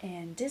landing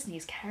in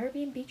Disney's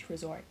Caribbean Beach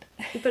Resort.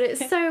 But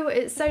it's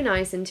so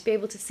nice, and to be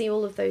able to see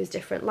all of those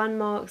different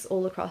landmarks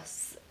all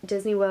across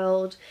Disney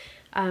World,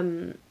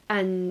 and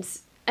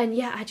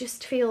yeah, I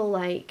just feel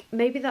like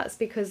maybe that's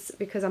because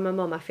I'm a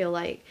mum. I feel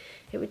like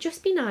it would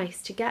just be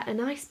nice to get a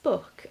nice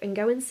book and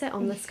go and sit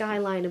on the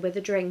Skyliner with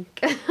a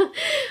drink.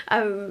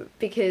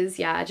 Because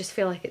yeah, I just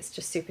feel like it's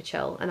just super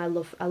chill, and I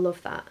love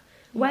that.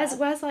 Yeah.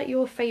 Where's like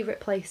your favourite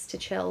place to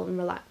chill and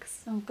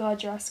relax? Oh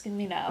God, you're asking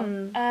me now.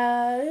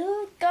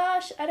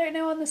 Gosh, I don't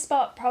know on the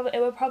spot. It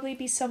would probably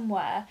be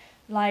somewhere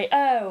like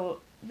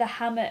the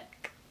hammock.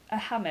 A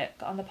hammock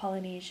on the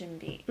Polynesian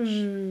beach.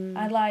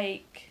 I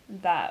like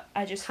that.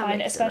 I just find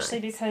it,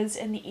 especially because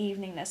in the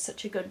evening there's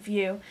such a good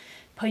view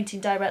pointing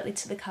directly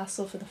to the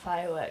castle for the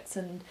fireworks,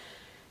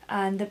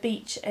 and the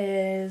beach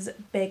is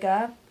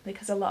bigger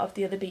because a lot of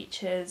the other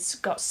beaches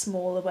got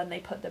smaller when they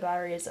put the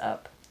barriers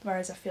up,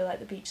 whereas I feel like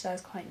the beach there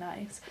is quite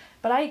nice.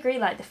 But I agree,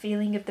 like the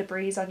feeling of the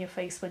breeze on your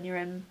face when you're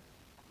in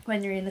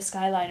the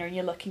Skyliner and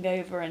you're looking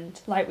over, and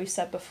like we've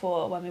said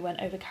before, when we went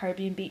over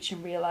Caribbean Beach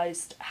and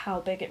realised how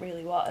big it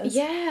really was.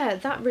 Yeah,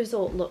 that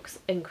resort looks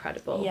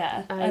incredible.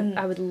 Yeah.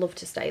 I would love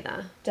to stay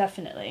there.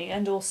 Definitely.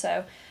 And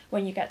also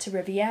when you get to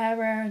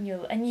Riviera and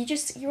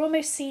you're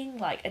almost seeing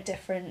like a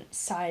different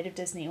side of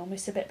Disney,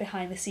 almost a bit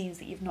behind the scenes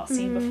that you've not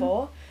seen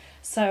before.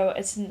 So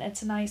it's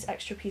a nice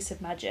extra piece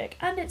of magic,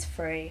 and it's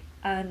free,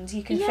 and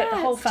you can fit the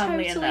whole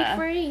family in there. Yeah, it's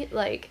totally free.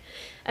 Like,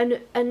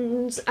 and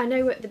I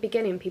know at the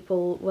beginning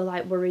people were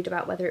like worried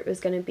about whether it was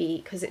going to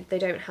be, because they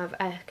don't have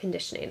air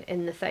conditioning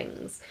in the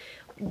things.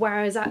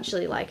 Whereas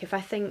actually, like, if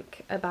I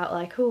think about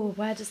like, oh,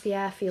 where does the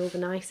air feel the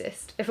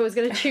nicest? If I was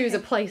going to choose a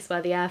place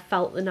where the air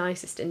felt the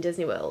nicest in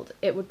Disney World,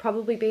 it would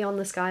probably be on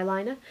the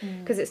Skyliner,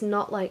 because it's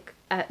not like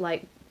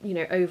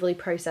overly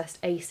processed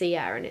AC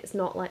air, and it's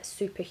not like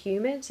super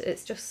humid.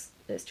 It's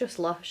just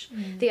lush.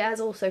 The air's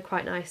also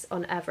quite nice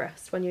on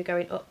Everest when you're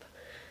going up.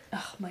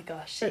 Oh my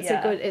gosh, it's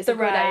yeah. It's a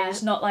good air.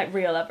 Not like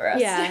real Everest.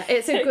 Yeah,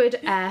 it's a good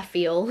air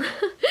feel,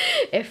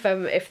 if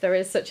there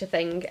is such a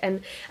thing.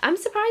 And I'm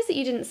surprised that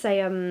you didn't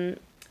say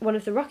one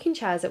of the rocking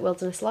chairs at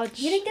Wilderness Lodge.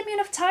 You didn't give me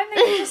enough time.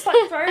 They were just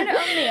like throwing it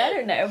on me. I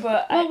don't know,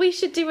 but well, we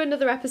should do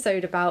another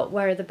episode about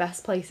where are the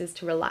best places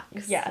to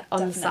relax. Yeah,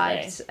 on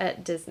site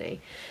at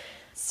Disney.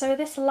 So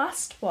this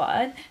last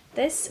one,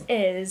 this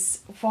is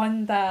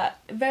one that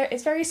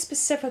is very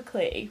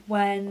specifically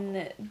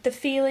when the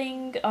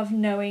feeling of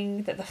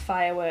knowing that the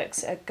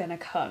fireworks are gonna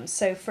come.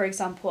 So for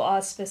example,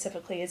 ours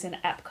specifically is in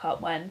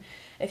Epcot, when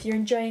if you're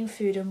enjoying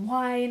food and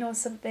wine or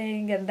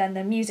something, and then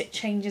the music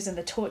changes and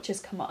the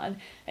torches come on,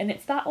 and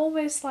it's that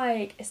almost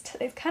like it's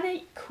kind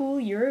of cool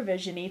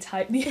Eurovision-y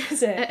type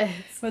music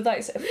with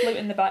like sort of flute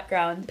in the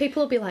background.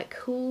 People will be like,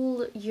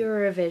 cool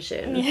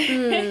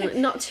Eurovision.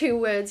 Not two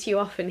words you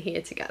often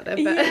hear together,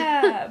 but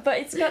yeah, but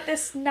it's got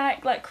this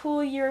like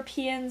cool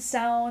European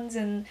sounds,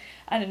 and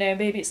I don't know,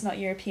 maybe it's not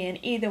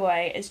European. Either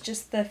way, it's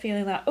just the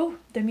feeling that, oh,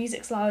 the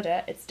music's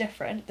louder, it's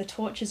different, the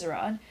torches are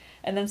on.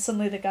 And then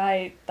suddenly the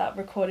guy that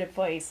recorded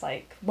voice,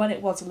 like, when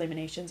it was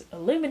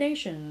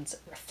illuminations,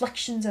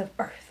 reflections of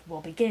Earth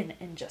will begin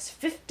in just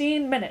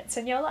 15 minutes.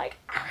 And you're like,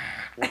 ah!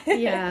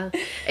 Yeah,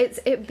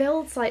 it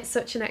builds like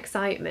such an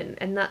excitement,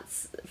 and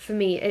that's for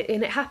me,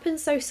 and it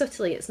happens so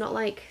subtly. It's not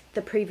like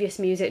the previous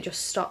music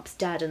just stops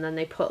dead and then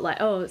they put like,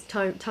 oh, it's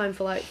time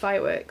for like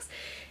fireworks.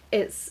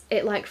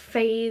 It like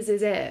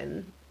phases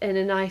in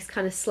a nice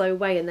kind of slow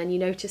way, and then you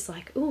notice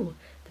like, ooh,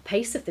 the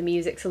pace of the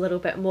music's a little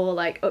bit more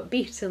like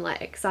upbeat and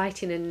like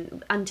exciting,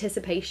 and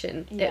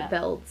anticipation it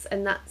builds,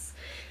 and that's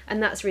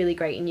really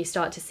great. And you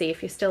start to see,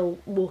 if you're still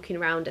walking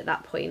around at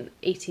that point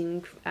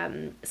eating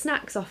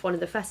snacks off one of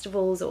the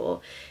festivals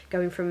or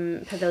going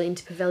from pavilion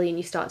to pavilion,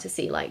 you start to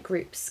see like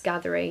groups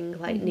gathering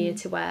like near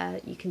to where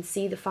you can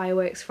see the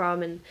fireworks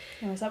from. And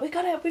I was like, we've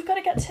got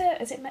to get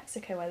to, is it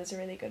Mexico, where there's a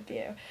really good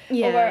view?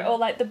 Yeah. Or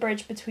like the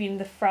bridge between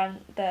the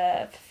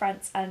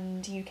France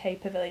and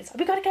UK pavilions.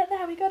 We got to get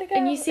there, we got to go.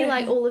 And you see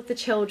like all of the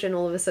children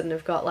all of a sudden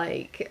have got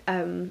like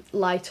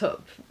light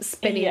up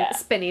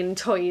spinning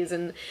toys,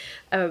 and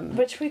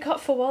which we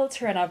got for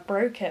Walter, and I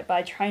broke it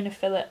by trying to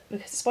fill it,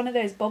 because it's one of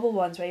those bubble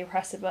ones where you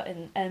press a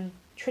button, and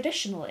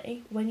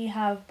traditionally when you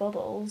have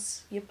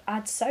bubbles you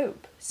add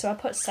soap, so I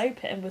put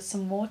soap in with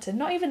some water,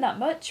 not even that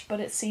much, but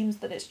it seems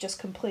that it's just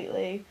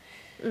completely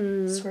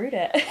screwed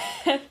it.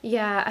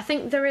 Yeah, I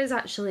think there is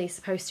actually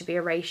supposed to be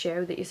a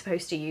ratio that you're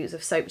supposed to use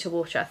of soap to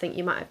water. I think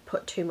you might have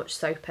put too much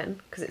soap in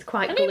because it's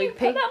quite gloopy. I didn't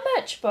put that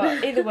much,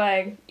 but either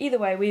way,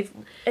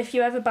 if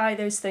you ever buy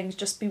those things,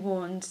 just be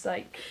warned,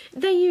 like,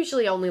 they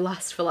usually only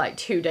last for like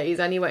 2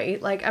 days anyway.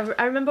 Like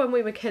I remember when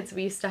we were kids,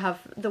 we used to have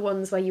the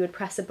ones where you would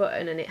press a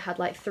button and it had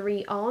like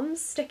 3 arms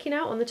sticking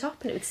out on the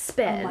top and it would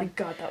spin. Oh my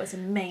god, that was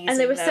amazing. And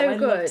they were so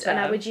good, and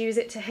I would use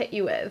it to hit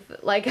you with.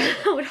 Like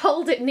I would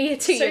hold it near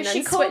to you and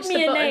then switch the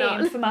button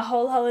on. For my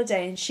whole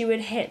holiday, and she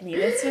would hit me.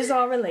 This was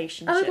our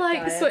relationship. I would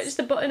like guys. switch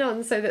the button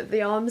on so that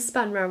the arms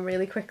span round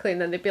really quickly, and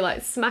then they'd be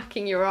like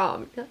smacking your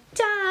arm. Like,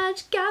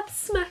 Dad, Gab's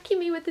smacking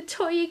me with the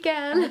toy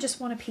again. I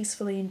just want to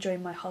peacefully enjoy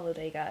my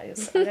holiday,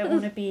 guys. I don't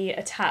want to be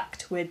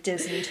attacked with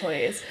Disney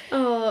toys.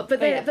 Oh, but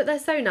they're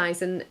so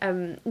nice. And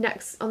on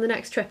the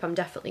next trip, I'm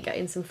definitely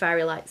getting some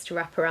fairy lights to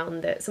wrap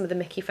around some of the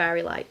Mickey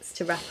fairy lights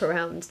to wrap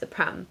around the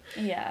pram.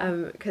 Yeah.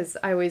 Because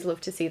I always love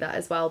to see that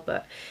as well.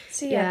 But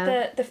so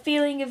the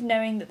feeling of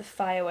knowing that the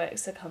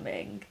fireworks are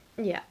coming.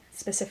 Yeah.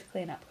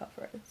 Specifically in Epcot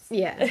for us.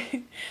 Yeah.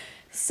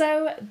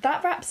 So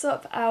that wraps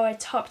up our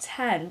top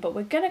 10, but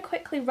we're going to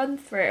quickly run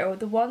through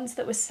the ones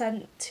that were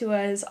sent to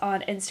us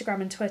on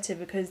Instagram and Twitter,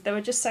 because there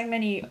were just so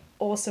many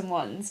awesome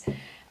ones.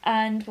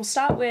 And we'll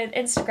start with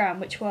Instagram,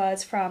 which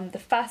was from the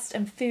Fast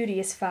and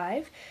Furious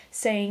 5,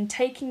 saying,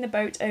 taking the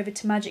boat over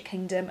to Magic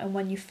Kingdom and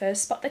when you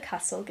first spot the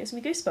castle gives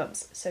me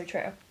goosebumps. So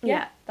true.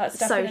 Yeah, that's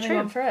definitely so true.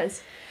 One for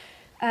us.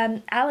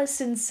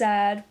 Alison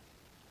said,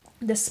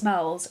 the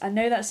smells. I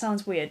know that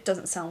sounds weird.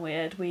 Doesn't sound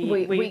weird.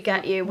 We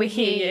get you. We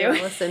hear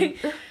you. Listen.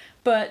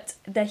 But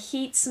the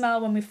heat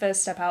smell when we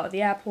first step out of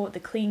the airport, the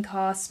clean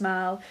car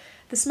smell,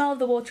 the smell of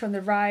the water on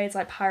the rides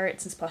like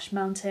Pirates and Splash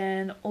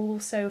Mountain,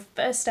 also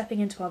first stepping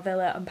into our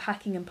villa,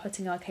 unpacking and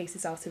putting our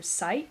cases out of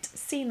sight,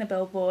 seeing the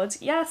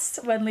billboards, yes,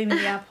 when leaving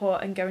the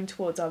airport and going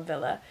towards our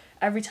villa.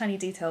 Every tiny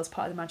detail is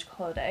part of the magical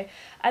holiday.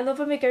 I love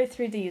when we go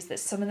through these that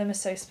some of them are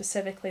so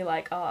specifically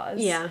like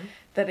ours. Yeah.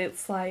 That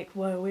it's like,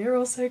 whoa, we're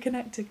all so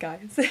connected,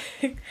 guys.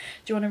 Do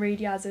you want to read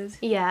Yaz's?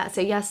 Yeah,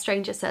 so Yaz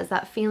Stranger says,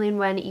 that feeling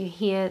when you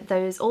hear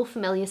those all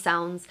familiar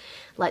sounds,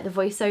 like the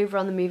voiceover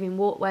on the moving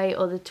walkway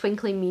or the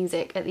twinkling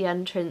music at the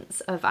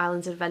entrance of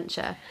Islands of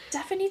Adventure.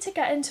 Definitely need to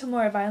get into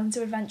more of Islands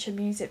of Adventure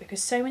music,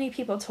 because so many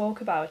people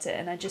talk about it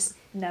and I just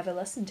never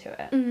listen to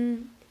it.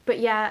 Mm. But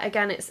yeah,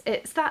 again,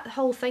 it's that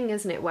whole thing,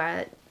 isn't it,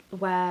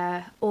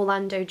 where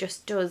Orlando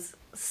just does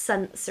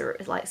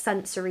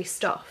sensory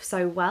stuff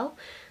so well,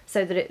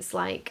 so that it's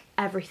like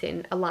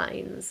everything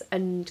aligns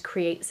and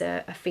creates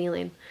a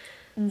feeling.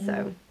 Mm-hmm.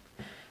 So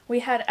we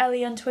had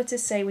Ellie on Twitter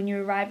say, when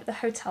you arrive at the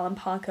hotel and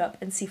park up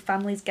and see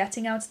families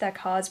getting out of their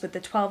cars with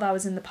the 12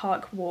 hours in the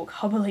park walk,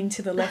 hobbling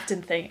to the lift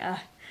and think,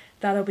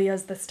 that'll be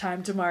us this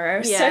time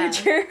tomorrow. Yeah.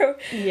 So true.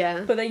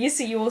 Yeah. But then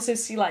you also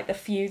see like the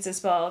feuds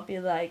as well. Be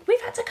like,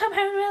 we've had to come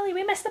home early.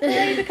 We missed the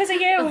parade because of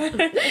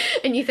you.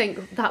 And you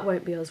think, that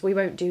won't be us. We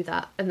won't do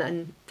that. And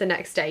then the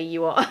next day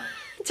you are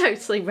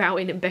totally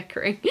rowing and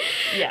bickering.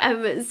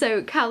 Yeah.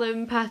 So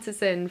Callum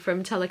Patterson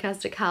from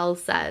Telecaster Cal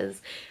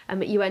says,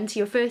 you enter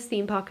your first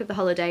theme park of the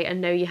holiday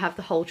and know you have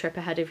the whole trip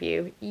ahead of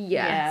you.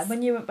 Yes.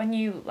 Yeah. When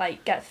you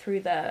like get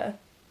through the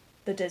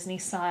Disney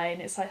sign,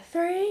 it's like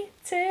 3,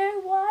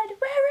 2, 1, we're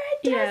in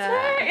Disney.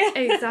 Yeah,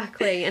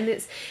 exactly. And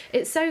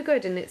it's so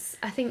good, and it's,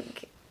 I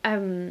think,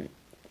 a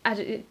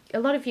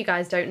lot of you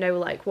guys don't know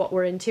like what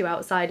we're into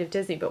outside of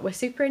Disney, but we're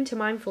super into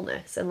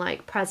mindfulness and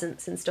like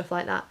presence and stuff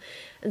like that.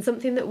 And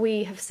something that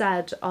we have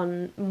said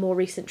on more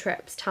recent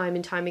trips time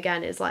and time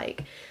again is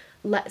like,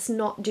 let's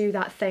not do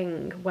that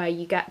thing where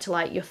you get to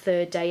like your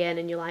 3rd day in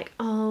and you're like,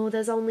 oh,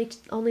 there's only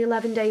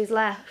 11 days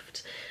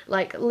left.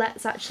 Like,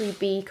 let's actually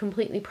be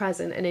completely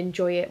present and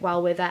enjoy it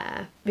while we're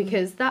there,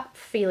 because that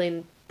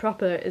feeling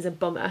proper is a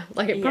bummer.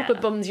 Like, it proper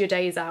bums your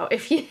days out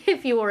if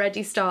you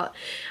already start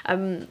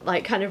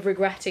like kind of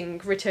regretting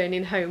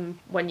returning home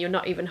when you're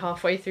not even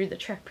halfway through the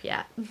trip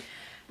yet.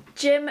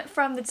 Jim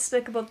from the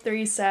Despicable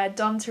 3 said,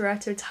 Dom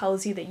Toretto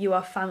tells you that you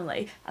are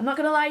family. I'm not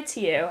going to lie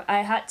to you. I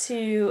had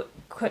to,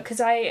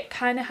 because I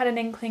kind of had an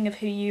inkling of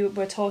who you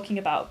were talking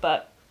about,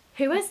 but...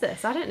 Who is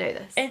this? I don't know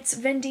this. It's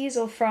Vin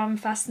Diesel from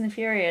Fast and the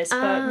Furious,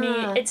 but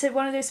it's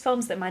one of those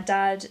films that my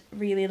dad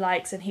really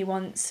likes, and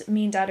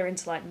me and Dad are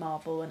into like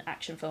Marvel and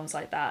action films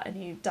like that,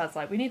 and Dad's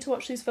like, we need to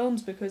watch these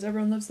films because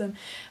everyone loves them.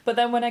 But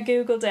then when I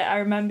googled it, I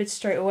remembered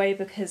straight away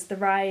because the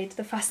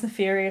Fast and the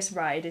Furious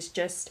ride is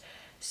just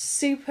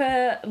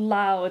super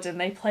loud, and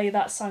they play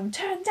that song,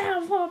 Turn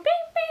Down for Beep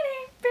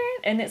Beep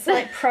Beep, and it's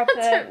like proper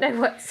I don't know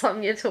what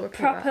song you're talking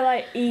about. Proper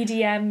like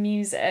EDM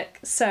music.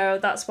 So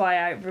that's why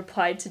I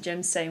replied to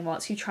Jim saying,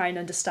 once you try and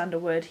understand a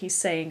word he's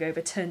saying over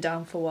Turn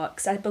Down for What,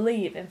 because I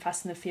believe in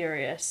Fast and the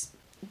Furious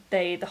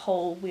the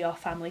whole we are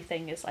family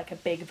thing is like a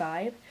big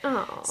vibe.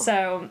 Oh.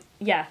 So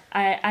yeah,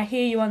 I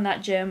hear you on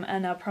that, Jim,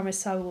 and I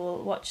promise I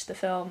will watch the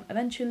film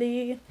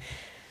eventually.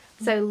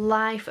 So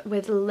Life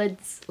with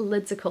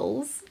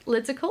Lidsicles.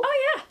 Lidsicle?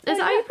 Oh yeah. Is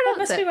that how you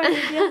pronounce it? That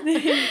must be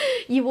right. Yeah.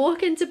 You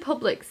walk into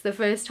Publix the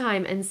first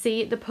time and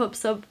see the pub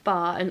sub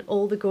bar and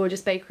all the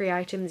gorgeous bakery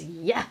items.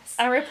 Yes!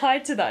 I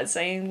replied to that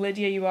saying,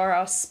 Lydia, you are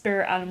our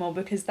spirit animal,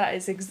 because that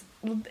is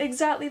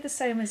exactly the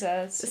same as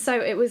us.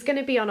 So it was going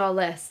to be on our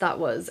list, that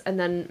was, and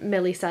then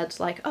Millie said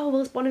like, oh,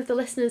 well, one of the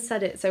listeners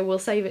said it, so we'll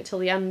save it till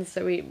the end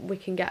so we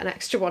can get an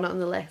extra one on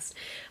the list.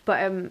 But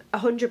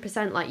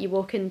 100%, like, you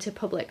walk into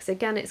Publix,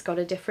 again, it's got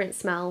a different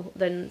smell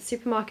than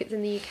supermarkets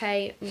in the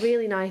UK.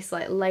 Really nice,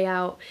 like,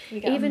 layout.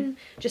 Even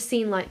just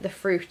seeing like the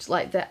fruit,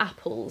 like the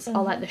apples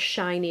are like the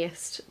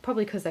shiniest,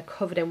 probably because they're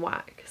covered in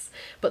wax,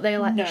 but they're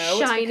like the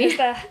shiny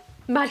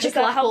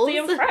magical apples. Healthy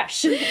and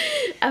fresh.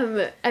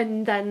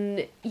 And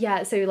then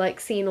so like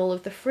seeing all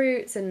of the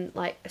fruits and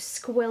like a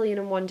squillion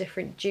and one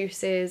different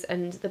juices,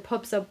 and the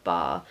pub sub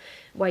bar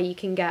where you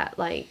can get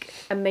like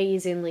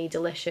amazingly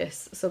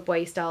delicious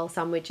Subway style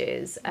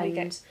sandwiches, and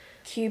get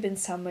Cuban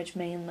sandwich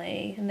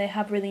mainly, and they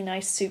have really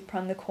nice soup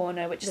around the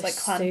corner, which is like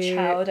clam soups.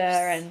 chowder,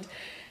 and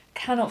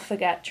cannot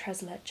forget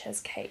tres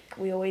leches cake.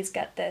 We always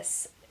get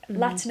this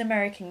Latin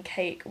American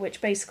cake,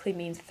 which basically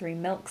means 3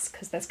 milks,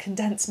 because there's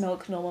condensed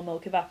milk, normal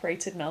milk,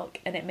 evaporated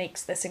milk, and it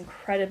makes this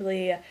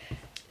incredibly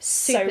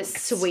super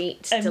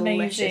sweet,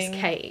 delicious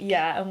cake.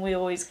 Yeah, and we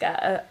always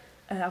get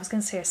I was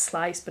going to say a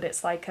slice, but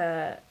it's like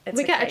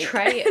we get cake. A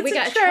tray. We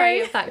get a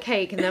tray of that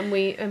cake, and then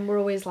we're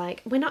always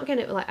like, we're not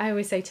gonna, like, I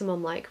always say to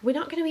Mum, like, we're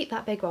not gonna eat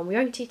that big one. We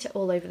won't eat it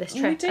all over this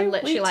trip. And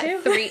literally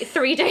like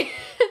three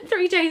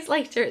days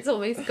later, it's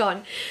almost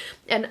gone.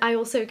 And I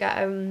also get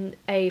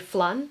a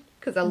flan,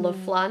 because I love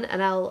flan,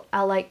 and I'll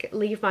like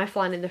leave my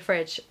flan in the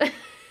fridge.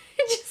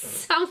 It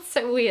just sounds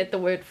so weird, the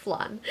word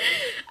flan.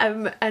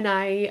 And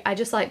I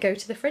just like go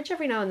to the fridge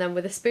every now and then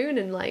with a spoon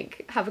and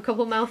like have a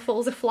couple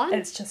mouthfuls of flan.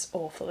 It's just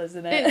awful,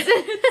 isn't it?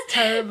 It's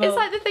terrible. It's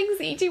like the things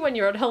that you do when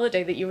you're on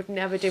holiday that you would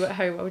never do at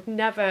home. I would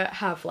never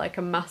have like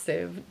a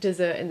massive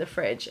dessert in the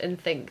fridge and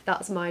think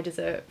that's my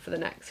dessert for the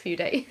next few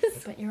days.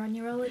 But you're on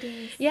your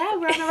holidays. Yeah,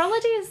 we're on our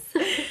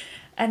holidays.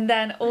 And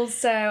then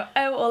also,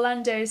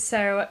 Orlando,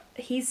 so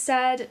he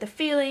said, the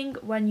feeling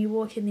when you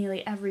walk in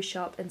nearly every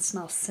shop and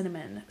smell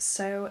cinnamon.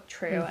 So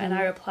true. Mm-hmm. And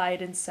I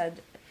replied and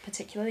said,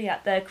 particularly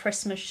at the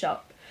Christmas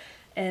shop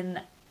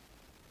in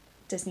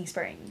Disney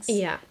Springs.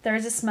 Yeah. There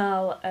is a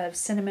smell of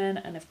cinnamon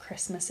and of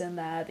Christmas in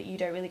there that you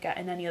don't really get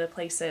in any other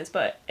places.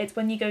 But it's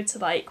when you go to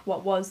like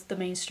what was the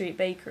Main Street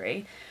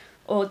Bakery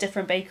or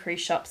different bakery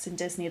shops in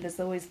Disney, there's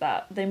always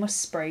that. They must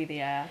spray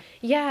the air.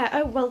 Yeah.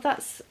 Oh, well,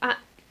 that's...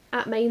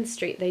 At Main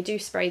Street, they do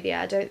spray the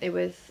air, don't they,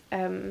 with,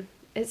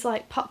 it's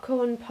like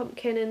popcorn,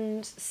 pumpkin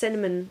and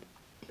cinnamon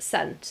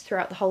scent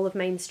throughout the whole of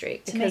Main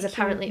Street, because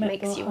apparently it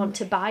makes you want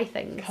to buy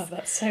things. God,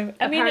 that's so...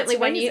 Apparently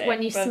when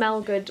you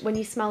smell good, when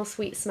you smell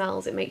sweet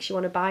smells, it makes you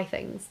want to buy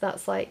things.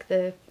 That's like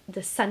the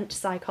scent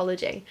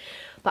psychology.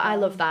 But I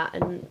love that,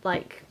 and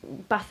like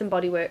Bath and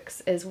Body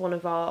Works is one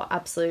of our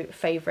absolute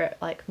favourite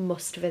like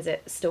must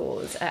visit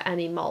stores at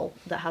any mall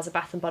that has a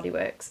Bath and Body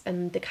Works,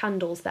 and the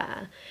candles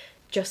there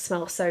just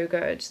smell so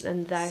good,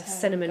 and their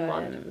cinnamon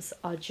ones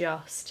are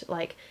just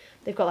like,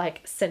 they've got like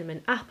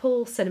cinnamon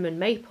apple, cinnamon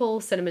maple,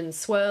 cinnamon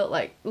swirl,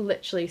 like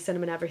literally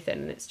cinnamon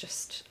everything, and it's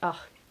just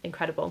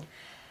incredible.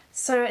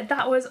 So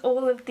that was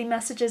all of the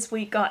messages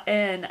we got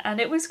in, and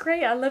it was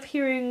great. I love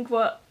hearing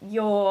what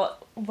your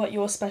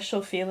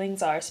special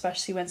feelings are,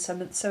 especially when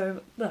some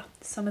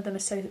of them are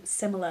so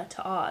similar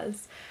to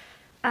ours.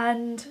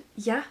 And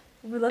yeah,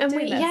 we love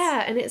doing this.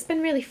 Yeah, and it's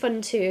been really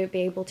fun to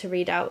be able to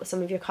read out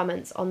some of your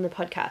comments on the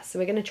podcast. So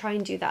we're going to try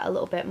and do that a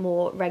little bit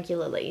more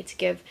regularly to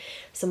give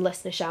some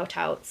listener shout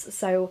outs.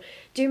 So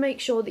do make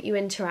sure that you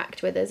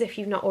interact with us. If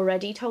you've not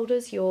already told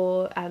us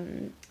your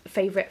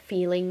favourite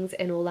feelings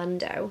in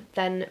Orlando,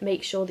 then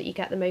make sure that you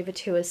get them over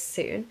to us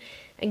soon.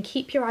 And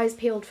keep your eyes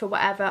peeled for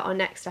whatever our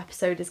next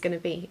episode is going to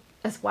be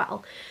as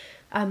well.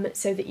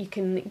 So that you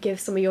can give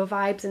some of your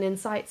vibes and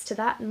insights to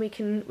that, and we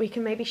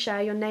can maybe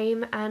share your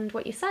name and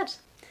what you said.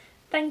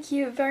 Thank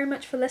you very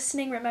much for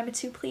listening. Remember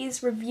to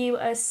please review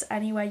us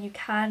anywhere you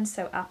can,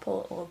 so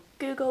Apple or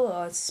Google,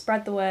 or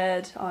spread the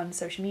word on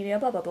social media,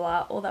 blah blah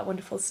blah, all that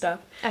wonderful stuff.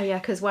 Oh yeah,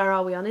 because where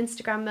are we on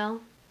Instagram,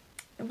 Mel?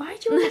 Why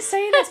do you want to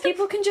say this?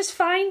 People can just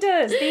find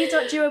us,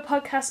 the.duo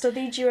podcast or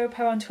the duo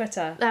po on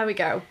Twitter. There we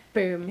go.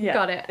 Boom. Yeah.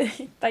 Got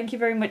it. Thank you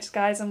very much,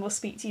 guys, and we'll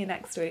speak to you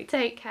next week.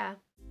 Take care.